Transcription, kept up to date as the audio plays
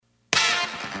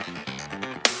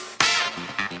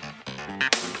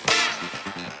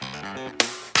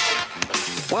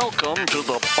Welcome to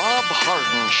the Bob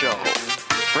Harden Show,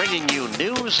 bringing you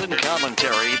news and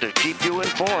commentary to keep you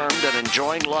informed and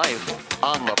enjoying life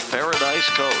on the Paradise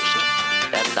Coast.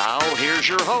 And now, here's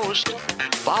your host,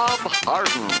 Bob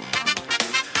Harden.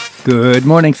 Good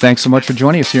morning. Thanks so much for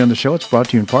joining us here on the show. It's brought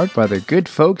to you in part by the good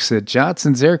folks at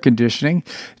Johnson's Air Conditioning.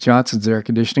 Johnson's Air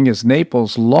Conditioning is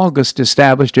Naples' longest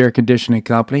established air conditioning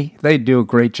company. They do a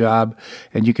great job,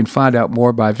 and you can find out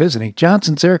more by visiting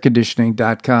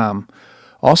johnsonsairconditioning.com.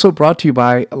 Also brought to you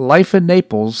by Life in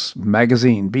Naples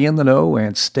magazine. Be in the know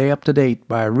and stay up to date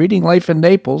by reading Life in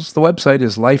Naples. The website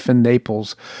is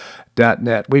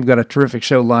lifeinnaples.net. We've got a terrific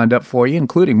show lined up for you,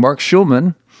 including Mark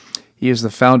Schulman. He is the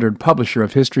founder and publisher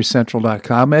of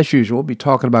HistoryCentral.com. As usual, we'll be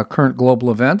talking about current global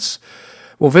events.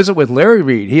 We'll visit with Larry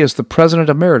Reed. He is the president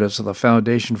emeritus of the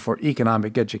Foundation for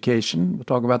Economic Education. We'll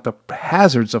talk about the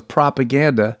hazards of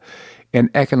propaganda in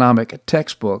economic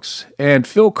textbooks. And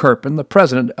Phil Kerpen, the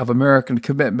president of American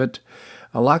Commitment,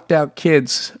 locked out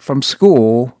kids from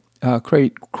school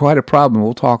create quite a problem.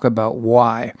 We'll talk about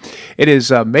why. It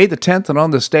is May the 10th, and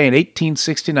on this day in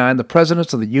 1869, the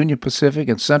presidents of the Union Pacific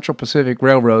and Central Pacific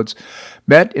Railroads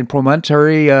met in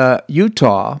Promontory,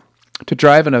 Utah, to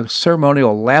drive in a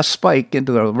ceremonial last spike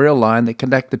into the rail line that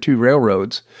connect the two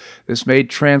railroads. This made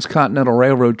transcontinental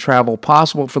railroad travel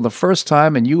possible for the first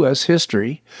time in U.S.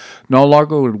 history. No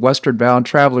longer would westward-bound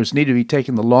travelers need to be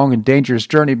taking the long and dangerous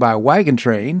journey by wagon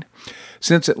train.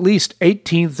 Since at least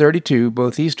 1832,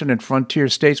 both eastern and frontier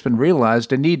statesmen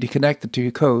realized a need to connect the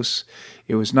two coasts.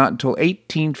 It was not until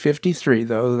 1853,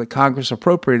 though, that Congress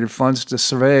appropriated funds to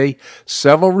survey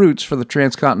several routes for the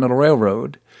Transcontinental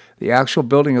Railroad. The actual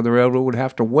building of the railroad would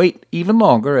have to wait even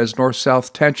longer as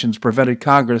north-south tensions prevented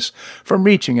Congress from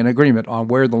reaching an agreement on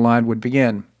where the line would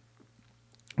begin.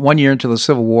 1 year into the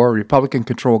Civil War, a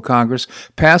Republican-controlled Congress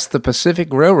passed the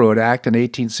Pacific Railroad Act in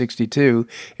 1862.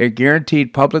 It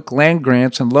guaranteed public land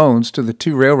grants and loans to the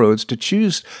two railroads to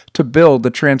choose to build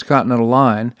the transcontinental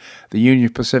line, the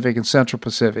Union Pacific and Central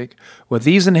Pacific. With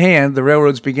these in hand, the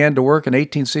railroads began to work in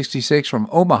 1866 from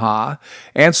Omaha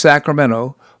and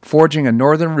Sacramento, forging a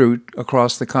northern route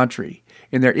across the country.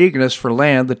 In their eagerness for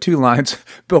land, the two lines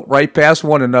built right past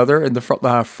one another, and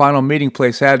the final meeting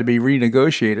place had to be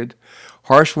renegotiated.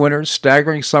 Harsh winters,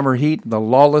 staggering summer heat, and the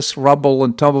lawless rumble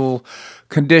and tumble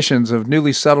conditions of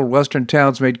newly settled western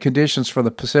towns made conditions for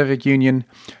the Pacific Union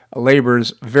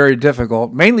laborers very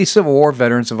difficult. Mainly Civil War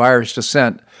veterans of Irish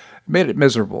descent made it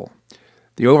miserable.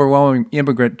 The overwhelming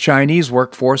immigrant Chinese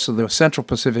workforce of the Central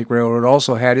Pacific Railroad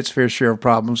also had its fair share of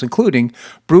problems, including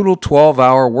brutal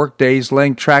 12-hour workdays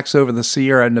laying tracks over the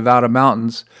Sierra and Nevada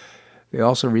mountains. They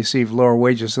also received lower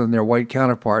wages than their white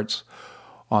counterparts.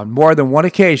 On more than one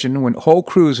occasion, when whole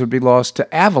crews would be lost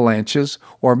to avalanches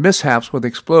or mishaps with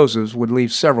explosives would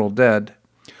leave several dead.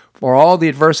 For all the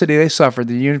adversity they suffered,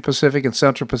 the Union Pacific and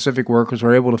Central Pacific workers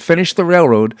were able to finish the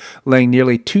railroad, laying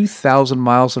nearly 2,000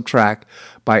 miles of track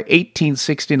by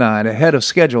 1869, ahead of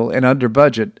schedule and under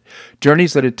budget.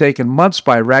 Journeys that had taken months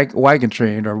by wagon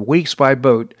train or weeks by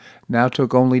boat now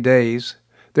took only days.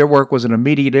 Their work was an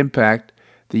immediate impact.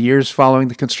 The years following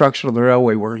the construction of the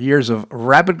railway were years of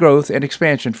rapid growth and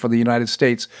expansion for the United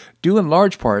States, due in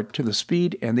large part to the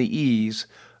speed and the ease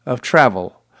of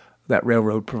travel that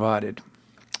railroad provided.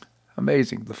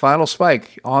 Amazing. The final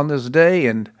spike on this day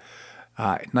in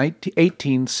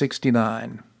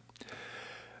 1869.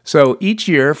 So each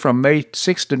year from May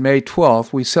 6th to May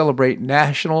 12th, we celebrate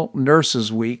National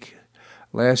Nurses Week.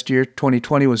 Last year,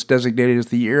 2020, was designated as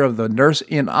the year of the nurse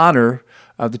in honor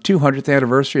of the 200th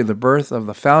anniversary of the birth of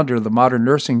the founder of the modern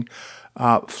nursing,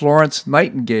 Florence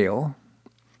Nightingale.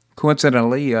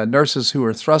 Coincidentally, nurses who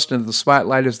were thrust into the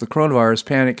spotlight as the coronavirus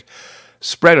panic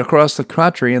spread across the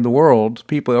country and the world,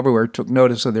 people everywhere took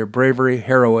notice of their bravery,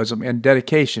 heroism, and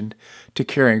dedication to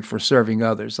caring for serving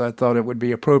others. I thought it would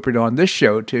be appropriate on this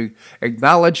show to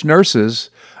acknowledge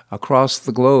nurses across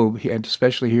the globe, and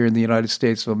especially here in the United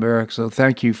States of America. So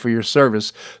thank you for your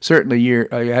service. Certainly you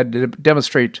had to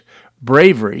demonstrate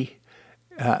bravery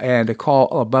and a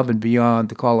call above and beyond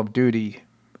the call of duty.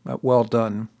 Well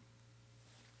done.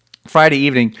 Friday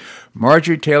evening,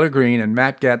 Marjorie Taylor Greene and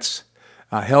Matt Gaetz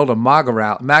held a MAGA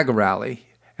rally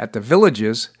at the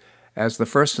Villages as the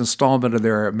first installment of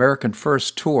their American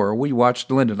First tour. We watched,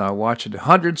 Linda and I watched it.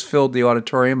 Hundreds filled the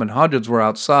auditorium and hundreds were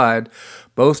outside.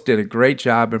 Both did a great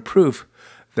job and proof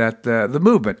that the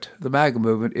movement, the MAGA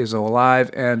movement, is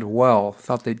alive and well.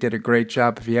 Thought they did a great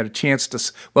job. If you had a chance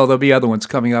to, well, there'll be other ones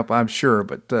coming up, I'm sure,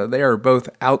 but they are both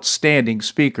outstanding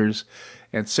speakers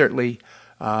and certainly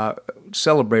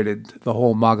celebrated the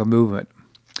whole MAGA movement.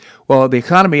 Well, the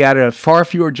economy added far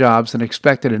fewer jobs than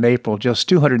expected in April, just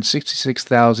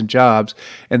 266,000 jobs,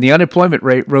 and the unemployment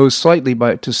rate rose slightly to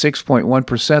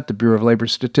 6.1%, the Bureau of Labor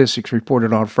Statistics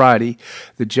reported on Friday.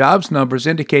 The jobs numbers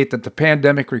indicate that the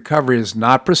pandemic recovery is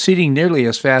not proceeding nearly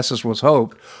as fast as was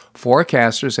hoped.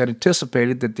 Forecasters had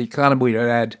anticipated that the economy would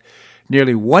add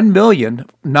nearly 1 million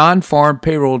non-farm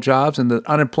payroll jobs, and the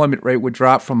unemployment rate would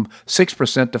drop from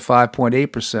 6% to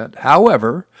 5.8%.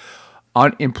 However,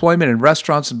 unemployment in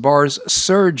restaurants and bars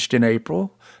surged in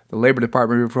April, the Labor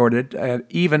Department reported,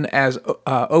 even as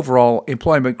overall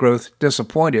employment growth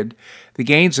disappointed. The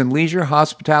gains in leisure,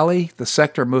 hospitality, the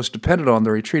sector most dependent on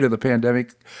the retreat of the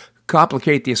pandemic,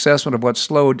 complicate the assessment of what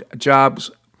slowed jobs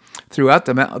throughout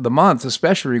the month,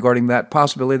 especially regarding that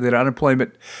possibility that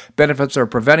unemployment benefits are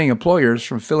preventing employers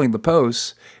from filling the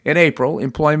posts. In April,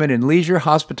 employment in leisure,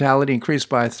 hospitality increased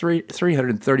by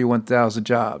 331,000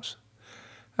 jobs.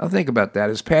 Now think about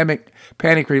that. As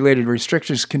panic-related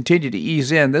restrictions continue to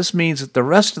ease in, this means that the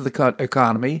rest of the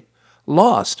economy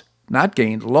lost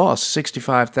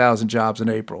 65,000 jobs in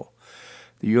April.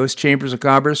 The U.S. Chambers of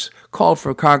Commerce called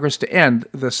for Congress to end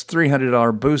this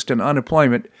 $300 boost in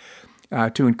unemployment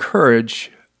to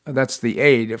encourage, that's the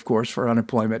aid, of course, for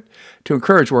unemployment, to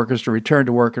encourage workers to return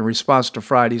to work in response to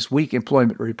Friday's weak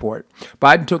employment report.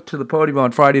 Biden took to the podium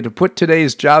on Friday to put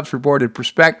today's jobs report in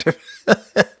perspective.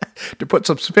 To put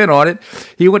some spin on it,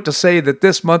 he went to say that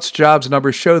this month's jobs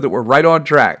numbers show that we're right on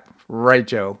track. Right,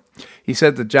 Joe. He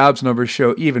said the jobs numbers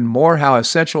show even more how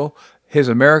essential his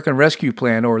American Rescue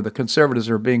Plan, or the conservatives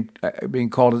are being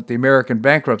called it the American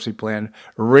Bankruptcy Plan,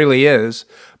 really is.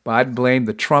 Biden blamed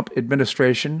the Trump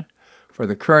administration for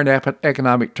the current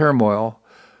economic turmoil.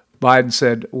 Biden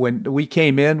said, when we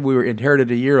came in, we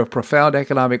inherited a year of profound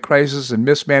economic crisis and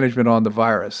mismanagement on the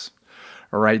virus.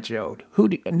 All right, Joe.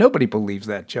 Nobody believes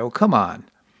that, Joe. Come on.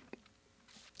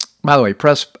 By the way,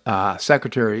 Press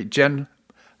Secretary Jen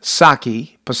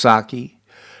Psaki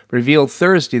revealed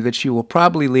Thursday that she will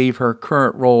probably leave her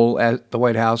current role at the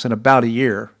White House in about a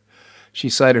year. She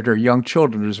cited her young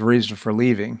children as a reason for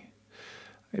leaving.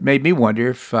 It made me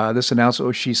wonder if this announcement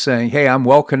was she saying, hey, I'm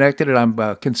well-connected and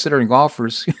I'm considering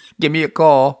offers. Give me a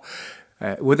call.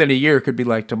 Within a year, it could be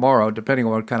like tomorrow, depending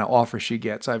on what kind of offer she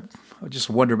gets. I just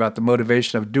wonder about the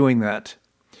motivation of doing that.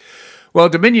 Well,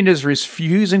 Dominion is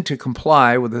refusing to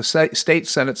comply with the state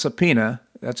Senate subpoena.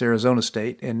 That's Arizona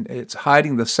State, and it's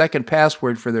hiding the second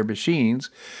password for their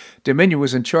machines. Dominion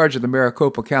was in charge of the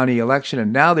Maricopa County election,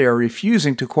 and now they are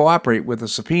refusing to cooperate with the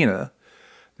subpoena.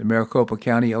 The Maricopa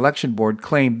County Election Board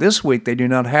claimed this week they do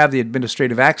not have the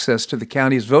administrative access to the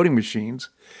county's voting machines.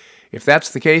 If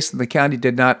that's the case, then the county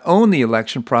did not own the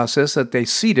election process that they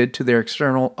ceded to their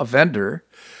external vendor.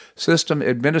 System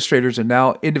administrators are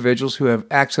now individuals who have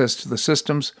access to the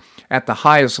systems at the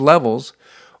highest levels.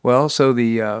 Well, so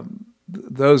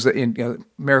those in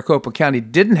Maricopa County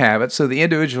didn't have it, so the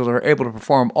individuals are able to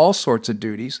perform all sorts of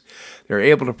duties. They're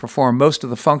able to perform most of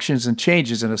the functions and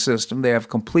changes in a system. They have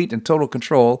complete and total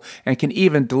control and can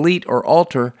even delete or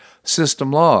alter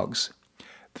system logs.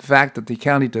 The fact that the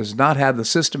county does not have the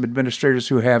system administrators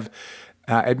who have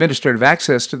administrative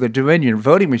access to the Dominion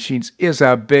voting machines is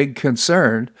a big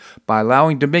concern. By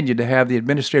allowing Dominion to have the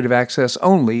administrative access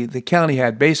only, the county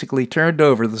had basically turned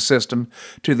over the system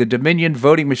to the Dominion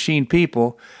voting machine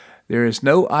people. There is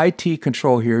no IT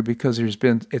control here because it's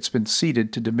been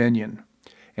ceded to Dominion.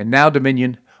 And now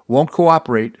Dominion won't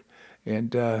cooperate,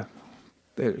 and they're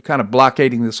kind of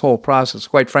blockading this whole process.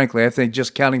 Quite frankly, I think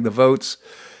just counting the votes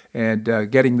and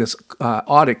getting this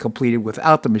audit completed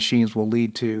without the machines will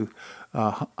lead to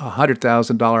a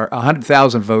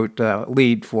 100,000 vote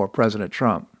lead for President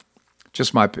Trump.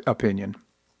 Just my opinion.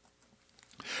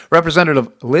 Representative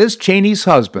Liz Cheney's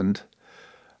husband,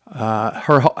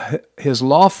 his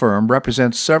law firm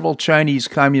represents several Chinese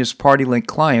Communist Party-linked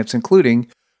clients, including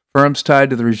firms tied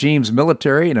to the regime's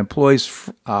military, and employs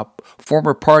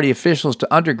former party officials to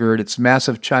undergird its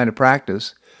massive China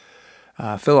practice.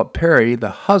 Philip Perry,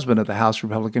 the husband of the House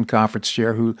Republican Conference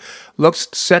Chair, who looks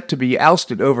set to be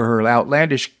ousted over her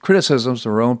outlandish criticisms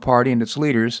of her own party and its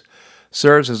leaders,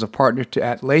 serves as a partner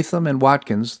at Latham &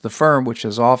 Watkins. The firm, which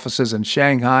has offices in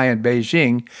Shanghai and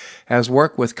Beijing, has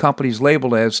worked with companies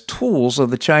labeled as tools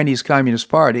of the Chinese Communist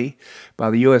Party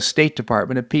by the U.S. State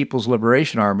Department and People's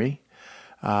Liberation Army.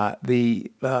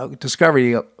 The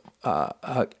discovery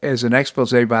is an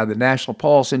expose by the National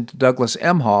Pulse into Douglas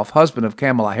Emhoff, husband of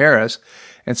Kamala Harris,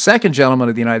 and second gentleman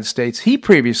of the United States. He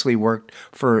previously worked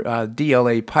for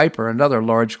DLA Piper, another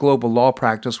large global law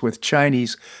practice with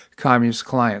Chinese communist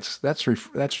clients. That's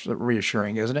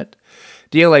reassuring, isn't it?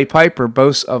 DLA Piper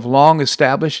boasts of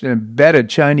long-established and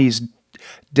embedded Chinese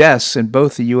desks in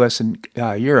both the U.S. and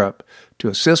Europe to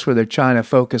assist with their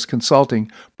China-focused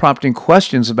consulting, prompting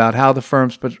questions about how the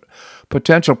firm's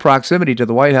potential proximity to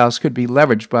the White House could be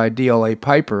leveraged by DLA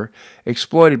Piper,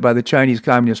 exploited by the Chinese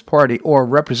Communist Party, or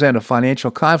represent a financial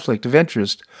conflict of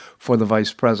interest for the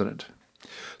vice president.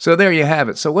 So there you have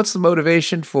it. So what's the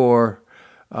motivation for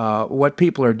what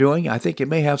people are doing? I think it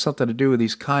may have something to do with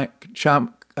these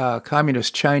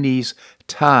communist Chinese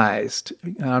ties.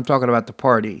 I'm talking about the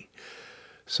party.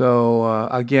 So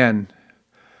again,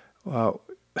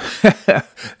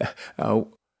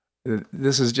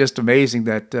 this is just amazing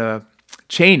that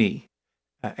Cheney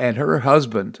and her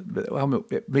husband, well,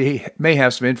 it may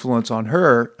have some influence on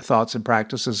her thoughts and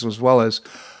practices, as well as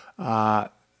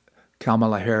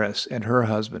Kamala Harris and her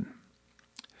husband.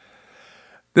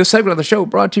 This segment of the show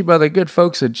brought to you by the good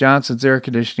folks at Johnson's Air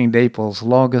Conditioning, Naples'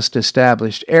 longest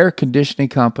established air conditioning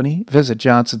company. Visit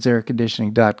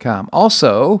johnsonsairconditioning.com.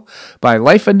 Also, by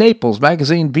Life in Naples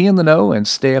magazine. Be in the know and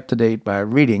stay up to date by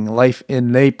reading Life in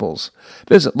Naples.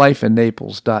 Visit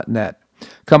lifeinnaples.net.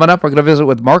 Coming up, we're going to visit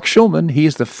with Mark Schulman.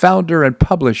 He's the founder and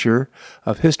publisher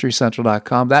of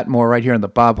HistoryCentral.com. That and more right here on The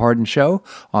Bob Harden Show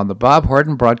on the Bob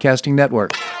Harden Broadcasting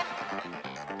Network.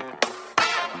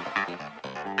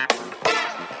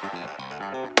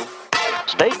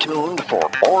 Stay tuned for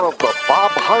more of The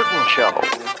Bob Harden Show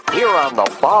here on the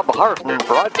Bob Harden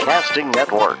Broadcasting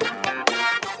Network.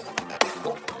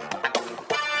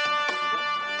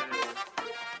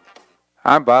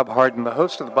 I'm Bob Harden, the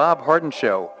host of The Bob Harden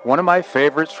Show. One of my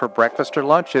favorites for breakfast or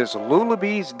lunch is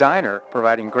Lulabee's Diner,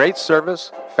 providing great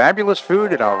service, fabulous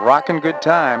food, and a rockin' good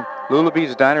time.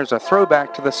 Lulabee's Diner is a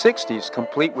throwback to the 60s,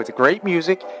 complete with great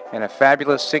music and a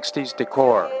fabulous 60s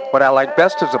decor. What I like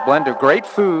best is a blend of great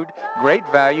food, great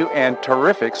value, and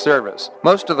terrific service.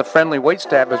 Most of the friendly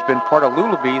waitstaff has been part of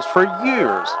Lulabee's for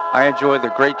years. I enjoy the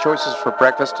great choices for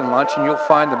breakfast and lunch, and you'll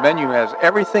find the menu has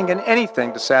everything and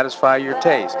anything to satisfy your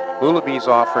taste. Lulabee's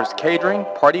offers catering,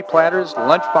 party platters,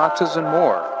 lunch boxes, and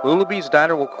more. Lulabee's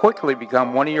Diner will quickly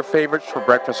become one of your favorites for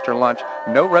breakfast or lunch.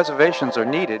 No reservations are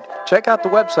needed. Check out the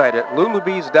website at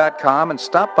lulabees.com and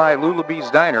stop by Lulabee's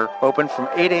Diner, open from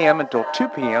 8 a.m. until 2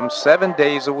 p.m. 7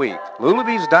 days a week.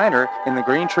 Lulabee's Diner in the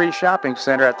Green Tree Shopping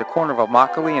Center at the corner of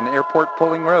Immokalee and Airport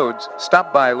Pulling Roads.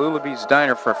 Stop by Lulabee's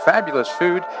Diner for fabulous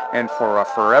food and for a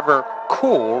forever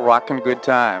cool rockin' good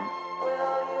time.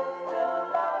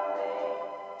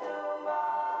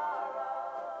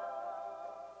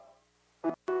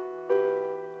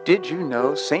 Did you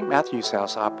know St. Matthew's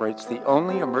House operates the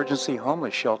only emergency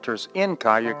homeless shelters in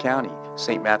Collier County?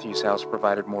 St. Matthew's House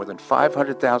provided more than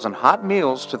 500,000 hot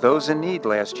meals to those in need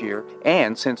last year,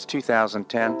 and since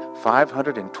 2010,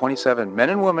 527 men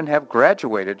and women have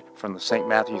graduated from the St.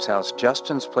 Matthew's House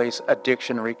Justin's Place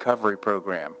Addiction Recovery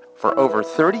Program. For over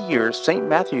 30 years, St.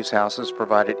 Matthew's House has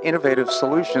provided innovative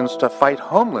solutions to fight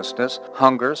homelessness,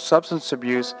 hunger, substance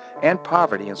abuse, and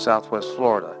poverty in Southwest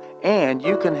Florida. And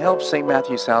you can help St.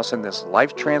 Matthew's House in this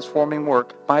life-transforming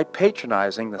work by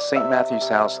patronizing the St. Matthew's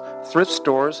House thrift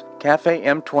stores, Cafe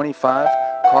M25,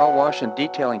 car wash and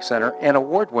detailing center, and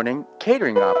award-winning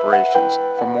catering operations.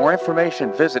 For more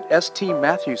information, visit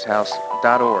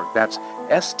stmatthewshouse.org. That's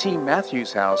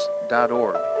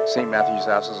stmatthewshouse.org. St. Matthew's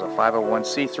House is a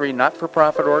 501c3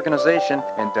 not-for-profit organization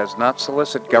and does not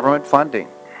solicit government funding.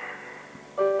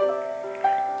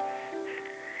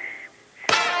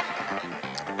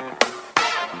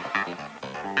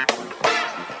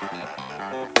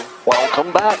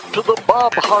 Welcome back to the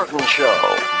Bob Harden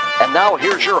Show. And now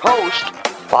here's your host,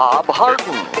 Bob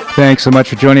Harden. Thanks so much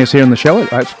for joining us here on the show.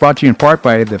 It's brought to you in part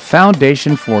by the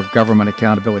Foundation for Government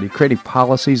Accountability, creating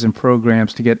policies and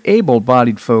programs to get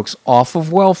able-bodied folks off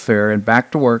of welfare and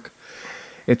back to work.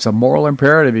 It's a moral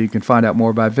imperative. You can find out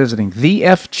more by visiting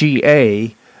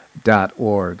thefga.org.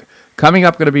 Coming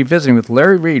up, we're going to be visiting with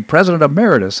Larry Reed, President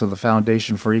Emeritus of the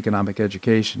Foundation for Economic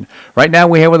Education. Right now,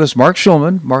 we have with us Mark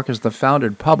Schulman. Mark is the founder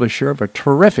and publisher of a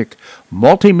terrific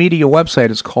multimedia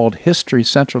website. It's called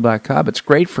HistoryCentral.com. It's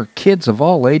great for kids of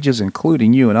all ages,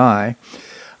 including you and I.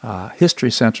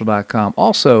 HistoryCentral.com.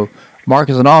 Also, Mark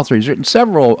is an author. He's written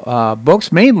several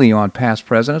books, mainly on past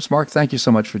presidents. Mark, thank you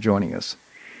so much for joining us.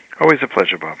 Always a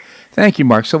pleasure, Bob. Thank you,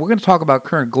 Mark. So we're going to talk about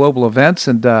current global events,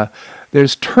 and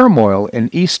there's turmoil in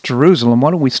East Jerusalem.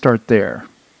 Why don't we start there?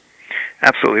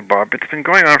 Absolutely, Bob. It's been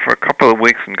going on for a couple of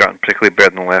weeks and gotten particularly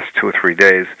bad in the last 2 or 3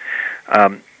 days.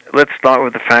 Let's start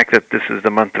with the fact that this is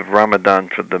the month of Ramadan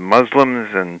for the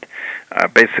Muslims, and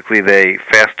basically they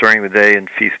fast during the day and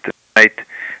feast at night,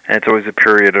 and it's always a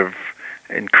period of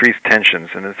increased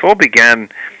tensions. And this all began,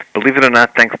 believe it or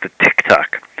not, thanks to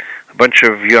TikTok. A bunch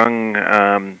of young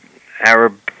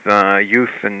Arab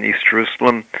youth in East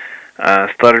Jerusalem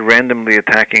started randomly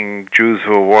attacking Jews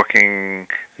who were walking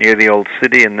near the old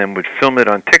city, and then would film it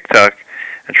on TikTok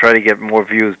and try to get more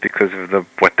views because of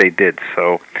what they did.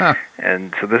 So,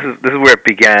 and so this is where it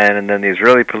began, and then the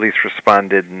Israeli police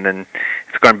responded, and then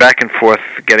it's gone back and forth,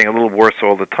 getting a little worse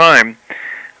all the time,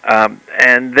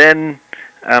 and then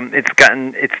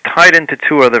it's tied into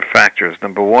two other factors.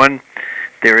 Number one,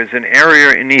 there is an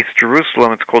area in East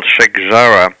Jerusalem. It's called Sheikh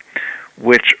Jarrah,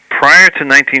 which prior to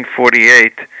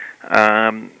 1948,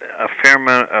 a fair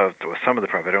amount of some of the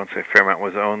property, I don't say a fair amount,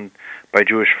 was owned by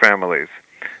Jewish families.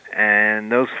 And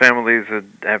those families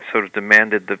have sort of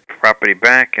demanded the property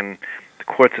back, and the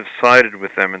courts have sided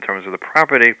with them in terms of the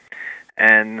property.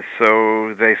 And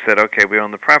so they said, okay, we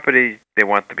own the property. They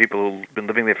want the people who've been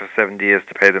living there for 70 years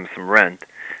to pay them some rent.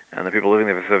 And the people living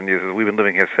there for 70 years said, we've been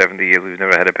living here 70 years, we've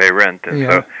never had to pay rent. And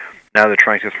so now they're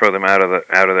trying to throw them out of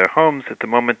their homes. At the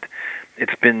moment,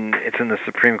 it's in the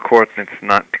Supreme Court, and it's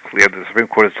not clear. The Supreme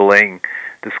Court is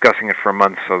discussing it for a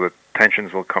month, so the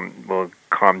tensions will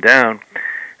calm down.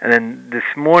 And then this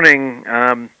morning,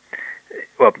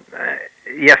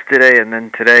 yesterday and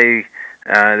then today,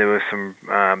 there was some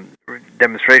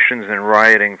demonstrations and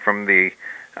rioting from the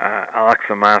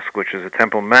Al-Aqsa Mosque, which is a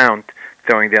Temple Mount,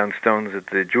 throwing down stones at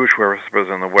the Jewish worshippers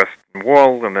on the Western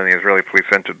Wall, and then the Israeli police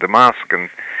entered the mosque, and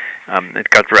it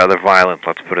got rather violent,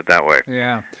 let's put it that way.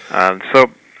 Yeah. So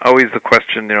always the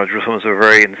question, Jerusalem is a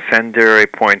very incendiary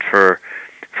point for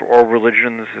all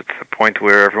religions. It's a point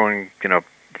where everyone,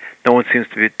 no one seems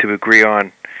to agree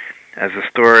on. As a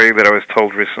story that I was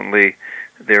told recently,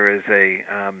 there is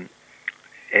a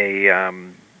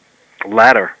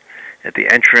ladder at the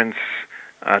entrance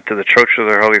to the Church of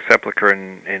the Holy Sepulchre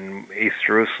in East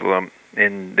Jerusalem,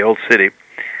 in the Old City,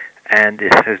 and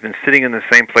it has been sitting in the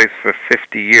same place for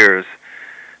 50 years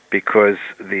because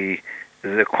the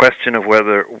question of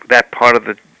whether that part of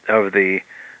the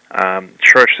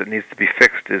church that needs to be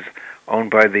fixed is owned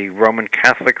by the Roman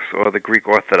Catholics or the Greek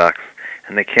Orthodox,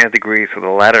 and they can't agree, so the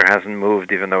ladder hasn't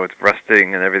moved, even though it's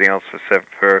rusting and everything else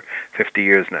for 50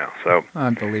 years now. So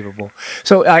unbelievable.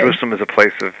 So Jerusalem is a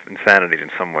place of insanity in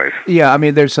some ways. Yeah, I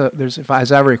mean, there's, if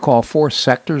as I recall, 4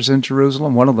 sectors in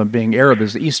Jerusalem. One of them being Arab.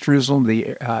 Is East Jerusalem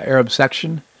the Arab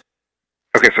section?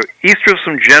 Okay, so East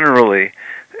Jerusalem generally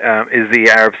is the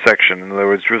Arab section. In other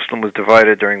words, Jerusalem was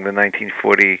divided during the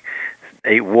 1948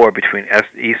 war between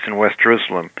East and West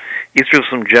Jerusalem. East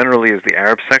Jerusalem generally is the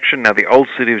Arab section. Now, the old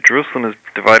city of Jerusalem is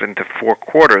divided into 4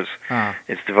 quarters.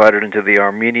 It's divided into the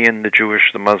Armenian, the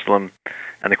Jewish, the Muslim,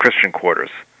 and the Christian quarters.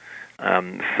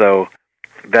 So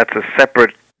that's a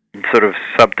separate sort of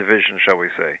subdivision, shall we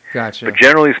say. Gotcha. But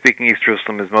generally speaking, East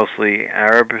Jerusalem is mostly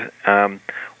Arab,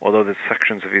 although there's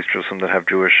sections of East Jerusalem that have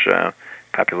Jewish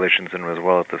populations in them as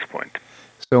well at this point.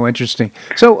 So interesting.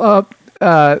 So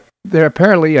there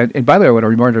apparently, and by the way, I want to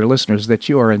remind our listeners that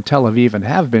you are in Tel Aviv and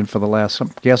have been for the last,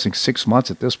 I'm guessing, 6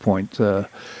 months at this point.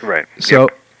 Right. So,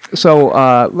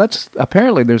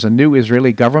 apparently there's a new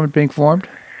Israeli government being formed?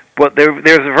 Well,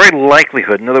 there's a very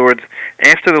likelihood. In other words,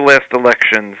 after the last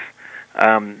elections,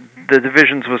 the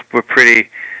divisions were pretty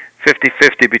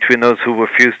 50-50 between those who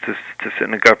refused to sit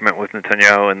in the government with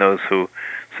Netanyahu and those who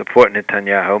support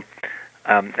Netanyahu.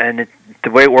 And the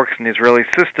way it works in the Israeli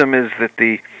system is that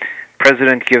the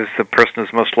president gives the person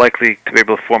who's most likely to be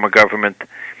able to form a government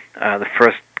the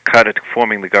first cut at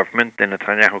forming the government, and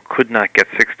Netanyahu could not get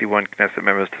 61 Knesset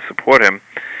members to support him.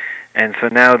 And so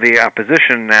now the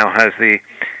opposition has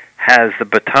the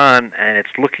baton, and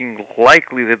it's looking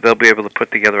likely that they'll be able to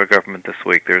put together a government this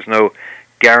week. There's no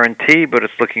guarantee, but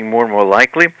it's looking more and more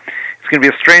likely. It's going to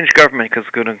be a strange government because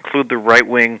it's going to include the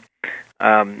right-wing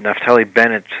Naftali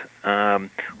Bennett,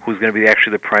 who's going to be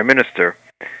actually the prime minister,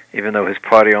 even though his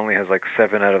party only has like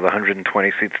 7 out of the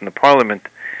 120 seats in the parliament.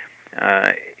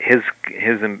 His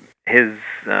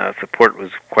support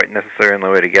was quite necessary, and the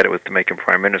way to get it was to make him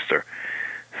prime minister.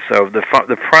 So the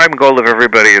prime goal of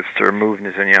everybody is to remove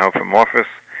Netanyahu from office.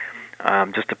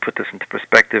 Just to put this into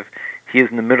perspective, he is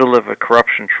in the middle of a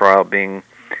corruption trial, being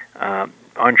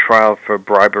on trial for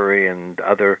bribery and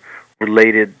other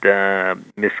related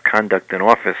misconduct in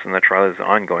office, and the trial is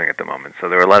ongoing at the moment. So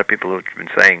there are a lot of people who have been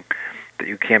saying that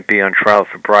you can't be on trial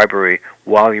for bribery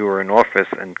while you are in office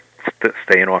and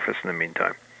stay in office in the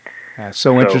meantime.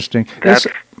 So interesting. This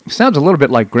sounds a little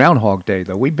bit like Groundhog Day,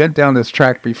 though. We've been down this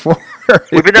track before.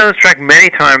 We've been down this track many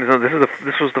times.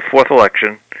 This was the 4th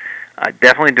election.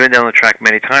 Definitely been down the track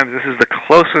many times. This is the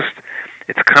closest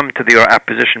it's come to the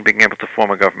opposition being able to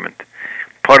form a government.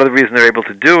 Part of the reason they're able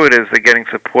to do it is they're getting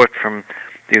support from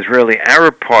the Israeli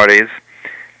Arab parties,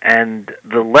 and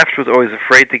the left was always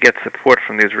afraid to get support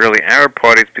from the Israeli Arab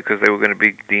parties because they were going to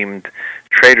be deemed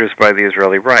traitors by the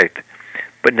Israeli right.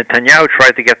 But Netanyahu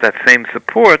tried to get that same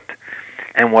support,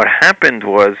 and what happened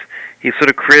was he sort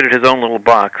of created his own little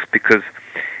box, because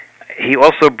he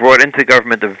also brought into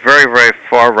government a very, very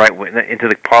far right wing, into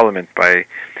the parliament, by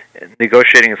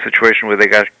negotiating a situation where they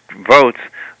got votes,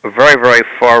 a very, very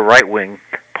far right wing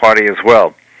party as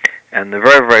well. And the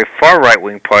very, very far right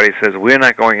wing party says, we're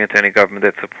not going into any government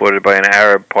that's supported by an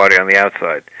Arab party on the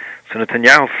outside. So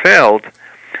Netanyahu failed,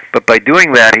 but by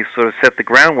doing that, he sort of set the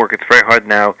groundwork. It's very hard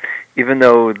now, even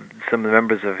though some of the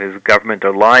members of his government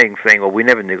are lying, saying, well, we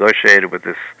never negotiated with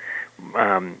this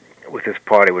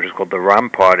party, which is called the Ram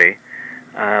Party.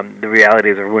 The reality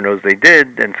is everyone knows they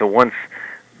did, and so once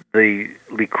the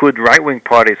Likud right-wing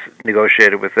parties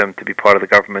negotiated with them to be part of the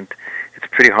government, it's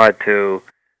pretty hard to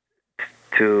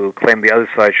claim the other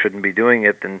side shouldn't be doing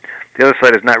it. And the other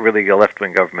side is not really a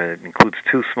left-wing government. It includes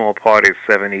two small parties,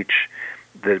 7 each,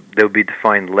 that would be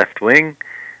defined left-wing,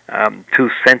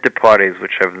 two center parties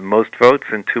which have the most votes,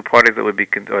 and two parties that would be,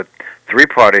 or three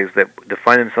parties that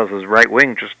define themselves as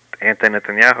right-wing, just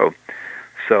anti-Netanyahu.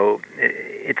 So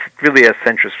it's really a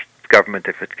centrist government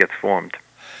if it gets formed.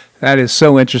 That is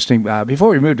so interesting. Before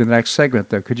we move to the next segment,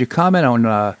 though, could you comment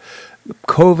on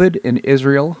COVID in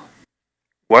Israel?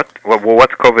 What? Well,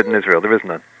 what's COVID in Israel? There is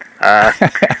none.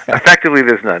 Effectively,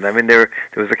 there's none. I mean, there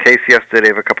was a case yesterday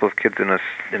of a couple of kids in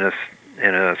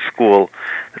a school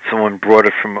that someone brought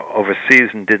it from overseas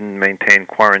and didn't maintain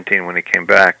quarantine when he came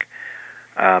back.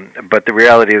 But the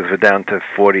reality is we're down to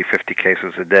 40, 50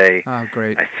 cases a day. Oh,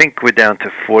 great. I think we're down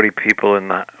to 40 people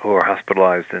who are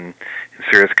hospitalized in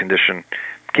serious condition.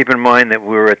 Keep in mind that we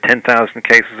were at 10,000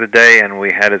 cases a day, and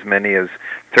we had as many as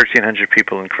 1,300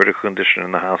 people in critical condition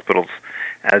in the hospitals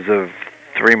as of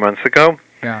 3 months ago.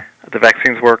 Yeah. The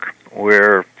vaccines work.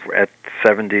 We're at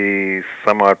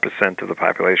 70-some-odd% of the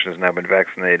population has now been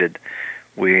vaccinated.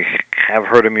 We have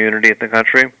herd immunity in the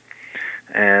country,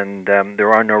 and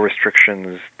there are no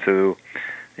restrictions to,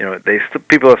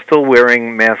 people are still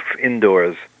wearing masks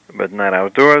indoors, but not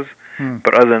outdoors.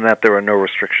 But other than that, there are no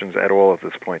restrictions at all at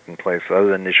this point in place, other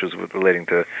than issues relating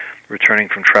to returning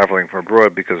from traveling from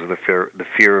abroad because of the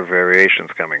fear of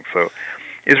variations coming. So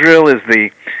Israel is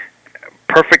the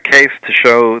perfect case to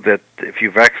show that if you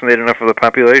vaccinate enough of the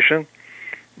population,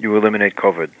 you eliminate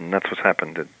COVID, and that's what's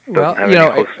happened. It doesn't have any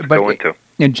hosts to go into.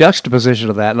 In juxtaposition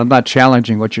to that, and I'm not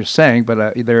challenging what you're saying,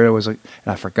 but there was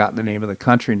I've forgotten the name of the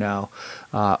country now,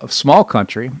 a small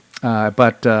country,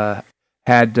 but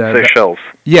had Seychelles.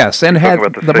 Yes, and had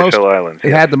the most. Islands,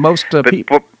 it had the most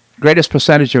greatest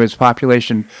percentage of its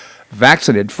population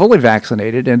vaccinated, fully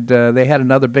vaccinated, and they had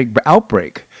another big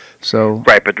outbreak. So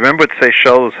right, but remember what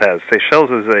Seychelles has.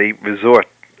 Seychelles is a resort,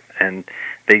 and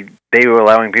they were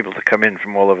allowing people to come in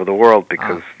from all over the world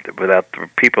because without the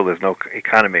people, there's no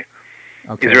economy.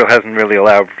 Okay. Israel hasn't really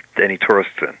allowed any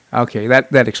tourists in. Okay,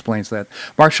 that explains that.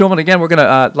 Marc Schulman, again, we're going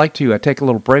to like to take a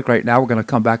little break right now. We're going to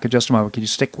come back in just a moment. Can you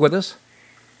stick with us?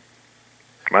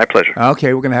 My pleasure.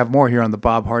 Okay, we're going to have more here on The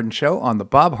Bob Harden Show on the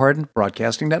Bob Harden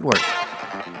Broadcasting Network.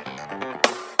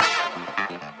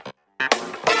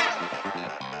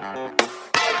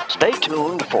 Stay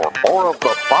tuned for more of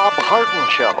The Bob Harden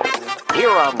Show here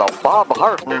on the Bob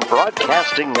Harden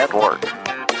Broadcasting Network.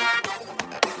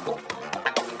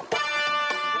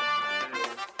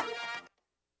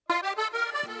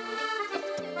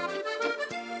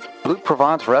 Blue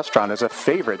Provence Restaurant is a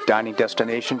favorite dining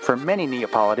destination for many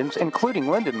Neapolitans, including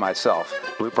Linda and myself.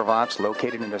 Blue Provence,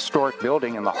 located in a historic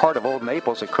building in the heart of Old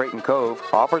Naples at Creighton Cove,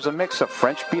 offers a mix of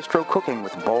French bistro cooking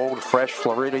with bold, fresh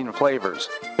Floridian flavors.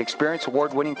 Experience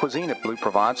award-winning cuisine at Blue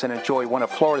Provence and enjoy one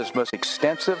of Florida's most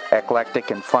extensive,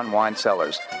 eclectic, and fun wine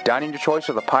cellars. Dining your choice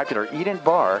of the popular Eden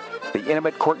Bar, the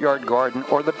intimate Courtyard Garden,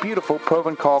 or the beautiful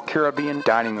Provencal Caribbean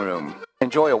Dining Room.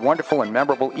 Enjoy a wonderful and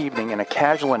memorable evening in a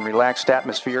casual and relaxed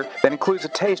atmosphere that includes a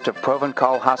taste of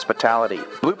Provencal hospitality.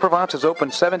 Blue Provence is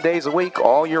open 7 days a week,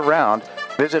 all year round.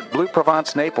 Visit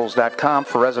BlueProvenceNaples.com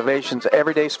for reservations,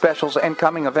 everyday specials, and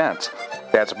coming events.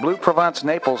 That's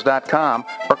BlueProvenceNaples.com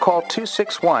or call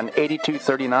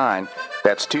 261-8239.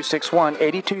 That's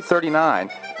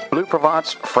 261-8239. Blue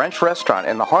Provence French Restaurant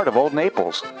in the heart of Old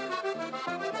Naples.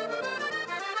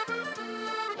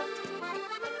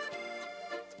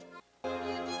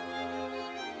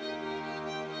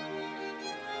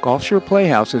 Gulf Shore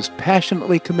Playhouse is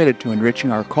passionately committed to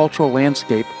enriching our cultural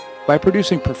landscape by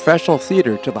producing professional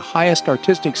theater to the highest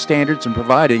artistic standards and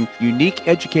providing unique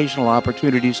educational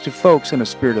opportunities to folks in a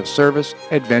spirit of service,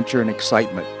 adventure, and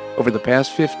excitement. Over the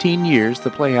past 15 years,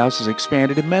 the Playhouse has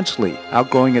expanded immensely,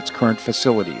 outgrowing its current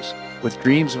facilities. With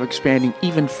dreams of expanding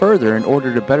even further in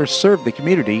order to better serve the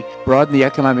community, broaden the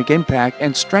economic impact,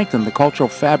 and strengthen the cultural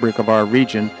fabric of our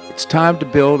region, It's time to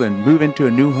build and move into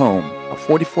a new home. A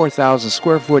 44,000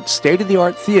 square foot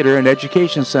state-of-the-art theater and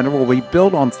education center will be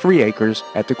built on 3 acres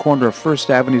at the corner of First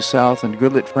Avenue South and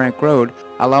Goodlet Frank Road,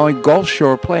 allowing Gulf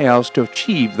Shore Playhouse to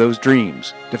achieve those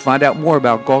dreams. To find out more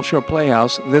about Gulf Shore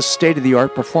Playhouse, this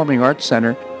state-of-the-art performing arts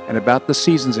center, and about the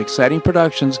season's exciting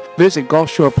productions, visit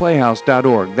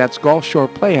GulfShorePlayhouse.org. That's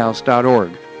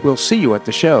GulfShorePlayhouse.org. We'll see you at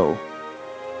the show.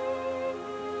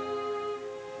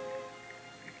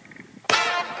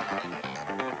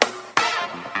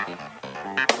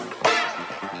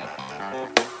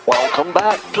 Welcome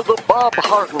back to the Bob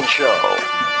Harden Show.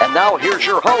 And now here's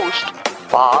your host,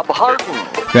 Bob Harden.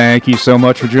 Thank you so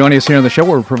much for joining us here on the show.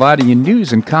 We're providing you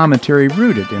news and commentary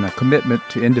rooted in a commitment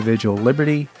to individual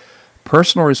liberty,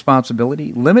 personal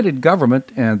responsibility, limited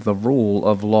government, and the rule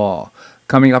of law.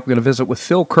 Coming up, we're going to visit with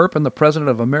Phil Kerpen, the president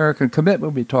of American Commitment.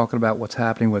 We'll be talking about what's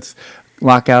happening with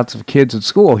lockouts of kids at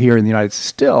school here in the United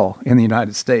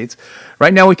States.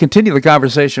 Right now, we continue the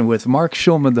conversation with Marc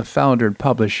Schulman, the founder and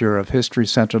publisher of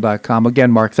HistoryCentral.com.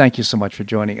 Again, Marc, thank you so much for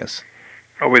joining us.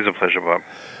 Always a pleasure, Bob.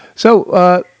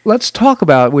 So let's talk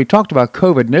about, we talked about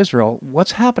COVID in Israel.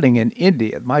 What's happening in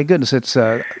India? My goodness, it's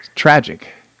tragic.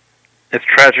 It's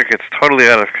tragic. It's totally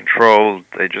out of control.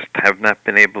 They just have not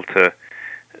been able to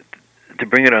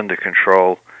bring it under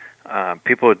control.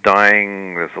 People are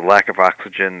dying. There's a lack of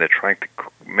oxygen. They're trying to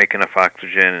make enough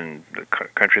oxygen, and the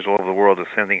countries all over the world are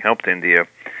sending help to India.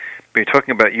 But you're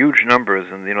talking about huge numbers,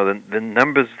 and the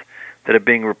numbers that are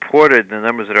being reported, the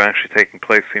numbers that are actually taking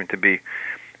place seem to be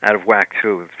out of whack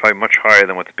too. It's probably much higher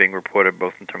than what's being reported,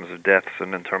 both in terms of deaths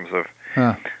and in terms of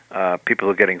people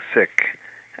who are getting sick.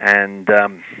 And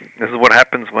this is what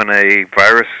happens when a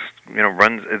virus,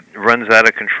 runs out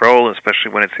of control,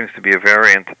 especially when it seems to be a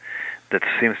variant that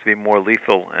seems to be more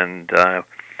lethal. And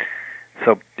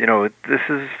so, this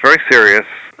is very serious.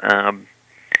 The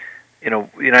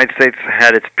United States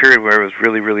had its period where it was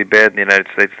really, really bad in the United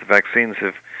States. The vaccines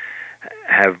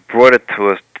have brought it to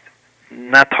us,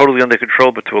 not totally under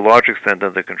control, but to a large extent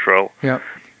under control. Yep.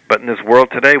 But in this world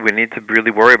today, we need to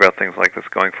really worry about things like this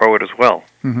going forward as well.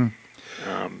 Mm-hmm.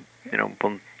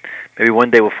 Maybe one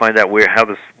day we'll find out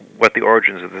what the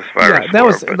origins of this virus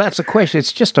were. That's a question.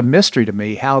 It's just a mystery to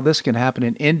me how this can happen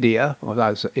in India.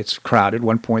 Well, it's crowded.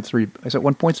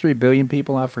 1.3 billion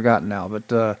people? I've forgotten now. But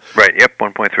right. Yep.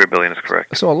 1.3 billion is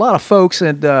correct. So a lot of folks,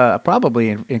 and probably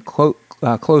in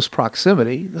close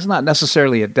proximity. This is not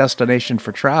necessarily a destination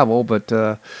for travel, but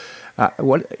it'd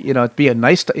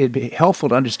be helpful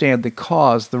to understand the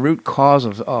root cause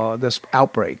of this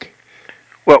outbreak.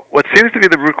 Well, what seems to be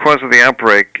the root cause of the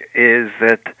outbreak is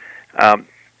that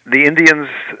the Indians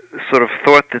sort of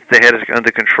thought that they had it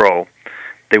under control.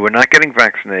 They were not getting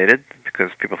vaccinated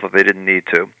because people thought they didn't need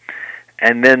to.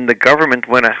 And then the government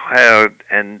went ahead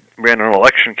and ran an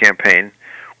election campaign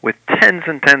with tens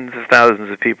and tens of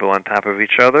thousands of people on top of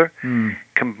each other,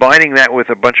 combining that with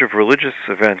a bunch of religious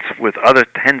events with other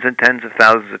tens and tens of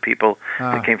thousands of people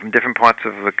that came from different parts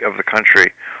of the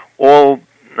country, all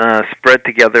spread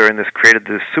together, and this created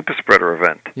this super spreader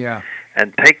event. Yeah.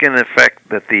 And taken the effect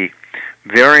that the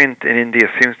variant in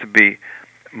India seems to be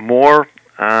more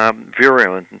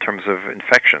virulent in terms of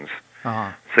infections.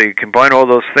 Uh-huh. So you combine all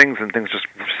those things, and things just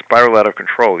spiral out of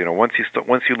control. Once you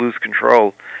lose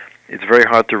control, it's very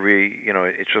hard to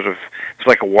it's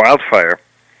like a wildfire.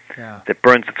 Yeah. That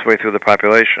burns its way through the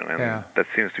population, and that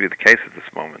seems to be the case at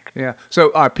this moment. Yeah.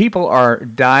 So people are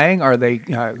dying? Are they?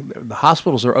 The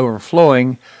hospitals are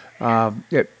overflowing.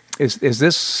 Is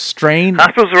this strain?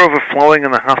 Hospitals are overflowing,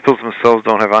 and the hospitals themselves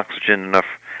don't have oxygen enough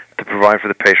to provide for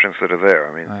the patients that are there.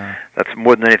 I mean, that's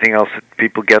more than anything else that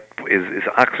people get is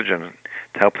oxygen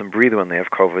to help them breathe when they have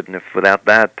COVID, and if without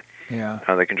that,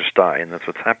 they can just die, and that's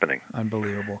what's happening.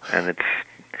 Unbelievable.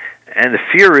 And the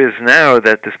fear is now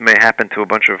that this may happen to a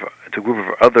group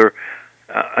of other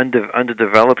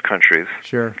underdeveloped countries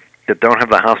that don't have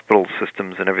the hospital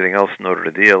systems and everything else in order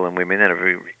to deal, and we may not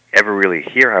ever really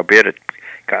hear how bad it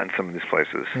got in some of these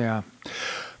places. Yeah.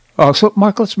 So,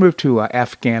 Marc, let's move to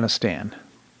Afghanistan.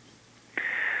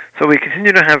 So we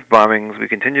continue to have bombings. We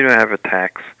continue to have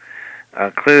attacks.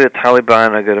 Clearly, the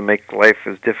Taliban are going to make life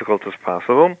as difficult as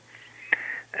possible.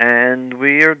 And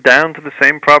we are down to the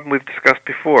same problem we've discussed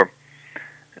before.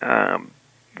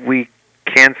 We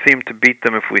can't seem to beat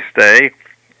them if we stay,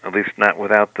 at least not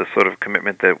without the sort of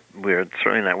commitment that we're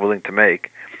certainly not willing to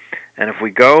make. And if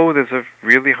we go, there's a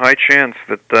really high chance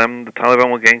that the Taliban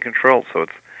will gain control. So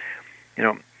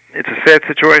it's a sad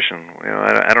situation.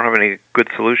 I don't have any good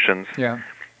solutions. Yeah.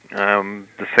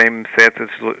 The same sad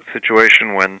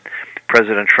situation when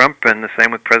President Trump, and the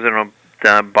same with President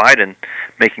Biden,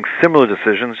 making similar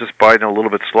decisions, just Biden a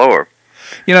little bit slower.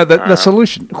 You know, the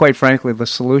solution, quite frankly, the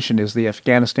solution is the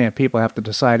Afghanistan people have to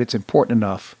decide it's important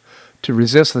enough to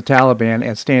resist the Taliban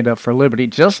and stand up for liberty,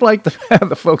 just like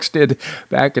the folks did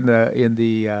back in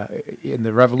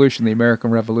the revolution, the American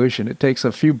Revolution. It takes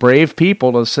a few brave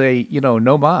people to say,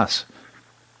 no mas.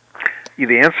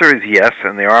 The answer is yes,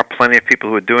 and there are plenty of people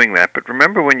who are doing that. But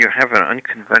remember, when you have an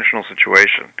unconventional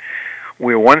situation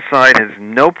where one side has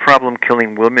no problem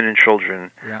killing women and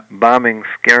children, bombing,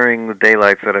 scaring the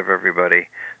daylights out of everybody,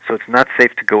 so it's not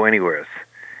safe to go anywhere,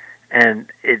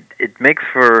 and it makes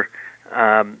for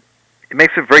it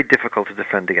makes it very difficult to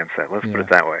defend against that. Let's put it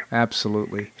that way.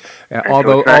 Absolutely.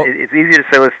 Although it's easy to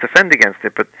say let's defend against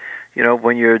it, but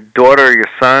when your daughter, or your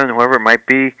son, whoever it might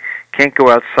be, can't go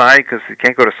outside because you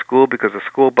can't go to school because the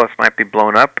school bus might be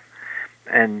blown up,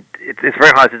 and it's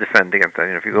very hard to defend against that.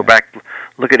 If you go back,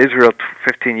 look at Israel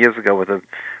 15 years ago with an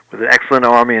excellent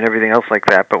army and everything else like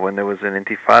that, but when there was an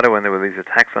intifada, when there were these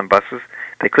attacks on buses,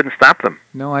 they couldn't stop them.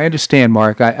 No, I understand,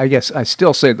 Mark. I guess I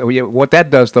still say that what that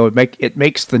does, though, it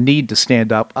makes the need to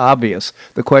stand up obvious.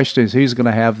 The question is who's going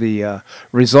to have the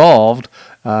resolved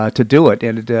to do it,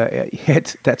 and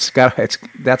that's how it's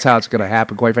going to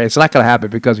happen. Quite frankly, it's not going to happen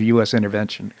because of U.S.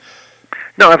 intervention.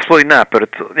 No, absolutely not. But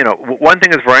it's one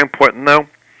thing is very important though,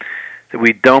 that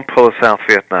we don't pull a South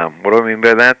Vietnam. What do I mean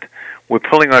by that? We're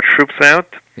pulling our troops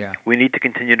out. Yeah. We need to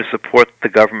continue to support the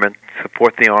government,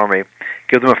 support the army,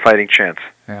 give them a fighting chance.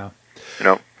 Yeah.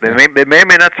 They may or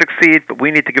may not succeed, but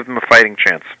we need to give them a fighting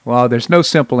chance. Well, there's no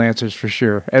simple answers for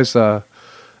sure. As Tom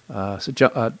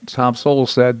Sowell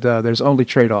said, there's only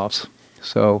trade-offs.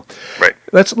 So right.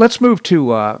 Let's move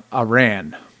to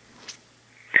Iran.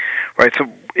 Right.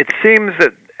 So it seems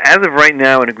that as of right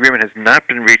now, an agreement has not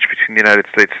been reached between the United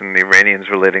States and the Iranians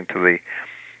relating to the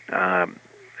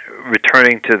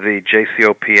returning to the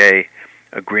JCPOA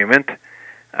agreement.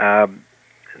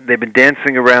 They've been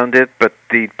dancing around it, but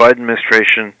the Biden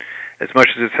administration, as much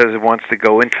as it says it wants to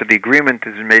go in for the agreement,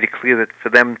 has made it clear that for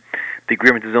them, the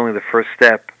agreement is only the first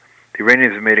step. The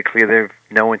Iranians have made it clear they have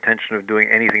no intention of doing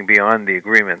anything beyond the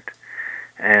agreement,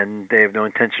 and they have no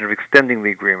intention of extending the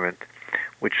agreement,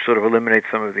 which sort of eliminates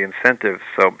some of the incentives.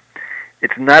 So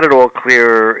it's not at all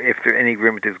clear if any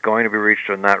agreement is going to be reached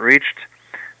or not reached.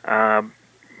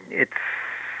 It's,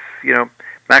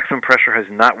 maximum pressure has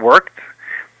not worked.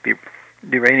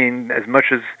 The Iranian, as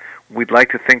much as we'd like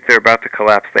to think they're about to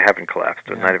collapse, they haven't collapsed.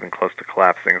 They're not even close to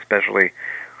collapsing, especially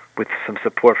with some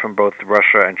support from both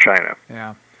Russia and China.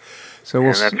 Yeah. So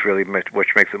that's really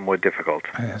which makes it more difficult.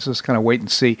 Let's just kind of wait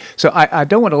and see. So I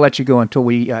don't want to let you go until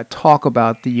we talk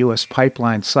about the U.S.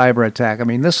 pipeline cyber attack. I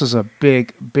mean, this is a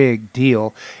big, big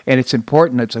deal, and it's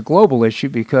important. It's a global issue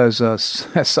because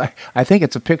I think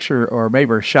it's a picture or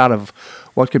maybe a shot of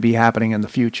what could be happening in the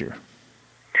future.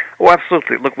 Oh,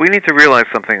 absolutely. Look, we need to realize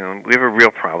something. We have a real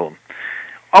problem.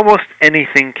 Almost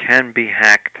anything can be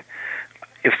hacked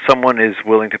if someone is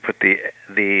willing to put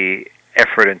the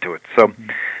effort into it. So,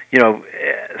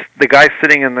 the guy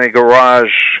sitting in the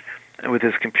garage with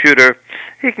his computer,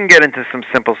 he can get into some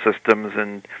simple systems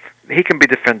and he can be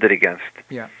defended against.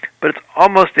 Yeah. But it's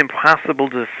almost impossible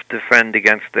to defend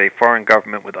against a foreign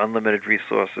government with unlimited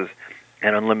resources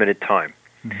and unlimited time.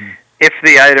 Mm-hmm. If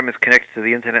the item is connected to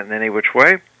the internet in any which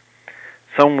way,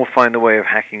 someone will find a way of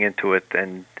hacking into it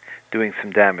and doing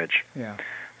some damage. Yeah.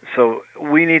 So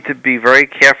we need to be very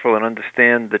careful and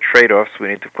understand the trade-offs. We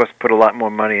need to, of course, put a lot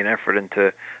more money and effort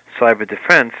into cyber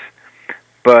defense.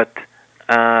 But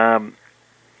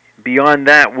beyond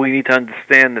that, we need to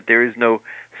understand that there is no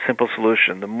simple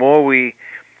solution. The more we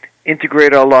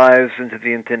integrate our lives into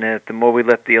the internet, the more we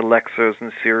let the Alexas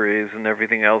and Siris and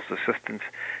everything else, assistants,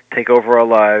 take over our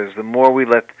lives, the more we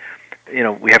let,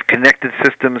 we have connected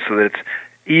systems so that it's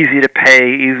easy to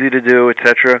pay, easy to do,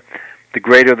 etc., the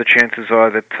greater the chances are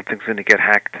that something's going to get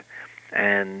hacked,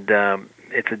 and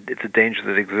it's a danger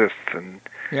that exists. And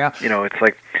it's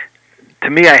like, to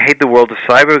me, I hate the world of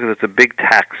cyber because it's a big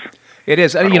tax. It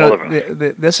is.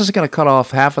 This is going to cut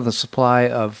off half of the supply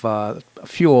of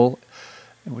fuel.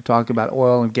 And we're talking about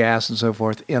oil and gas and so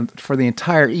forth for the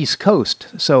entire East Coast.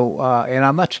 So, and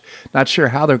I'm not sure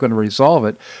how they're going to resolve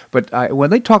it. But when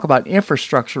they talk about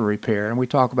infrastructure repair and we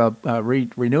talk about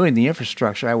renewing the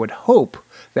infrastructure, I would hope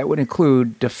that would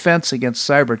include defense against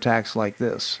cyber attacks like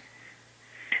this.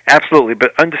 Absolutely,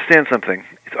 but understand something: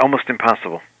 it's almost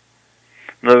impossible.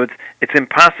 In other words, it's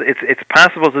impossible. It's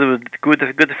possible to do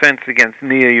good defense against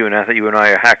me or you. Not that you and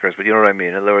I are hackers, but you know what I mean.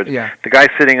 In other words, the guy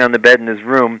sitting on the bed in his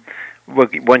room,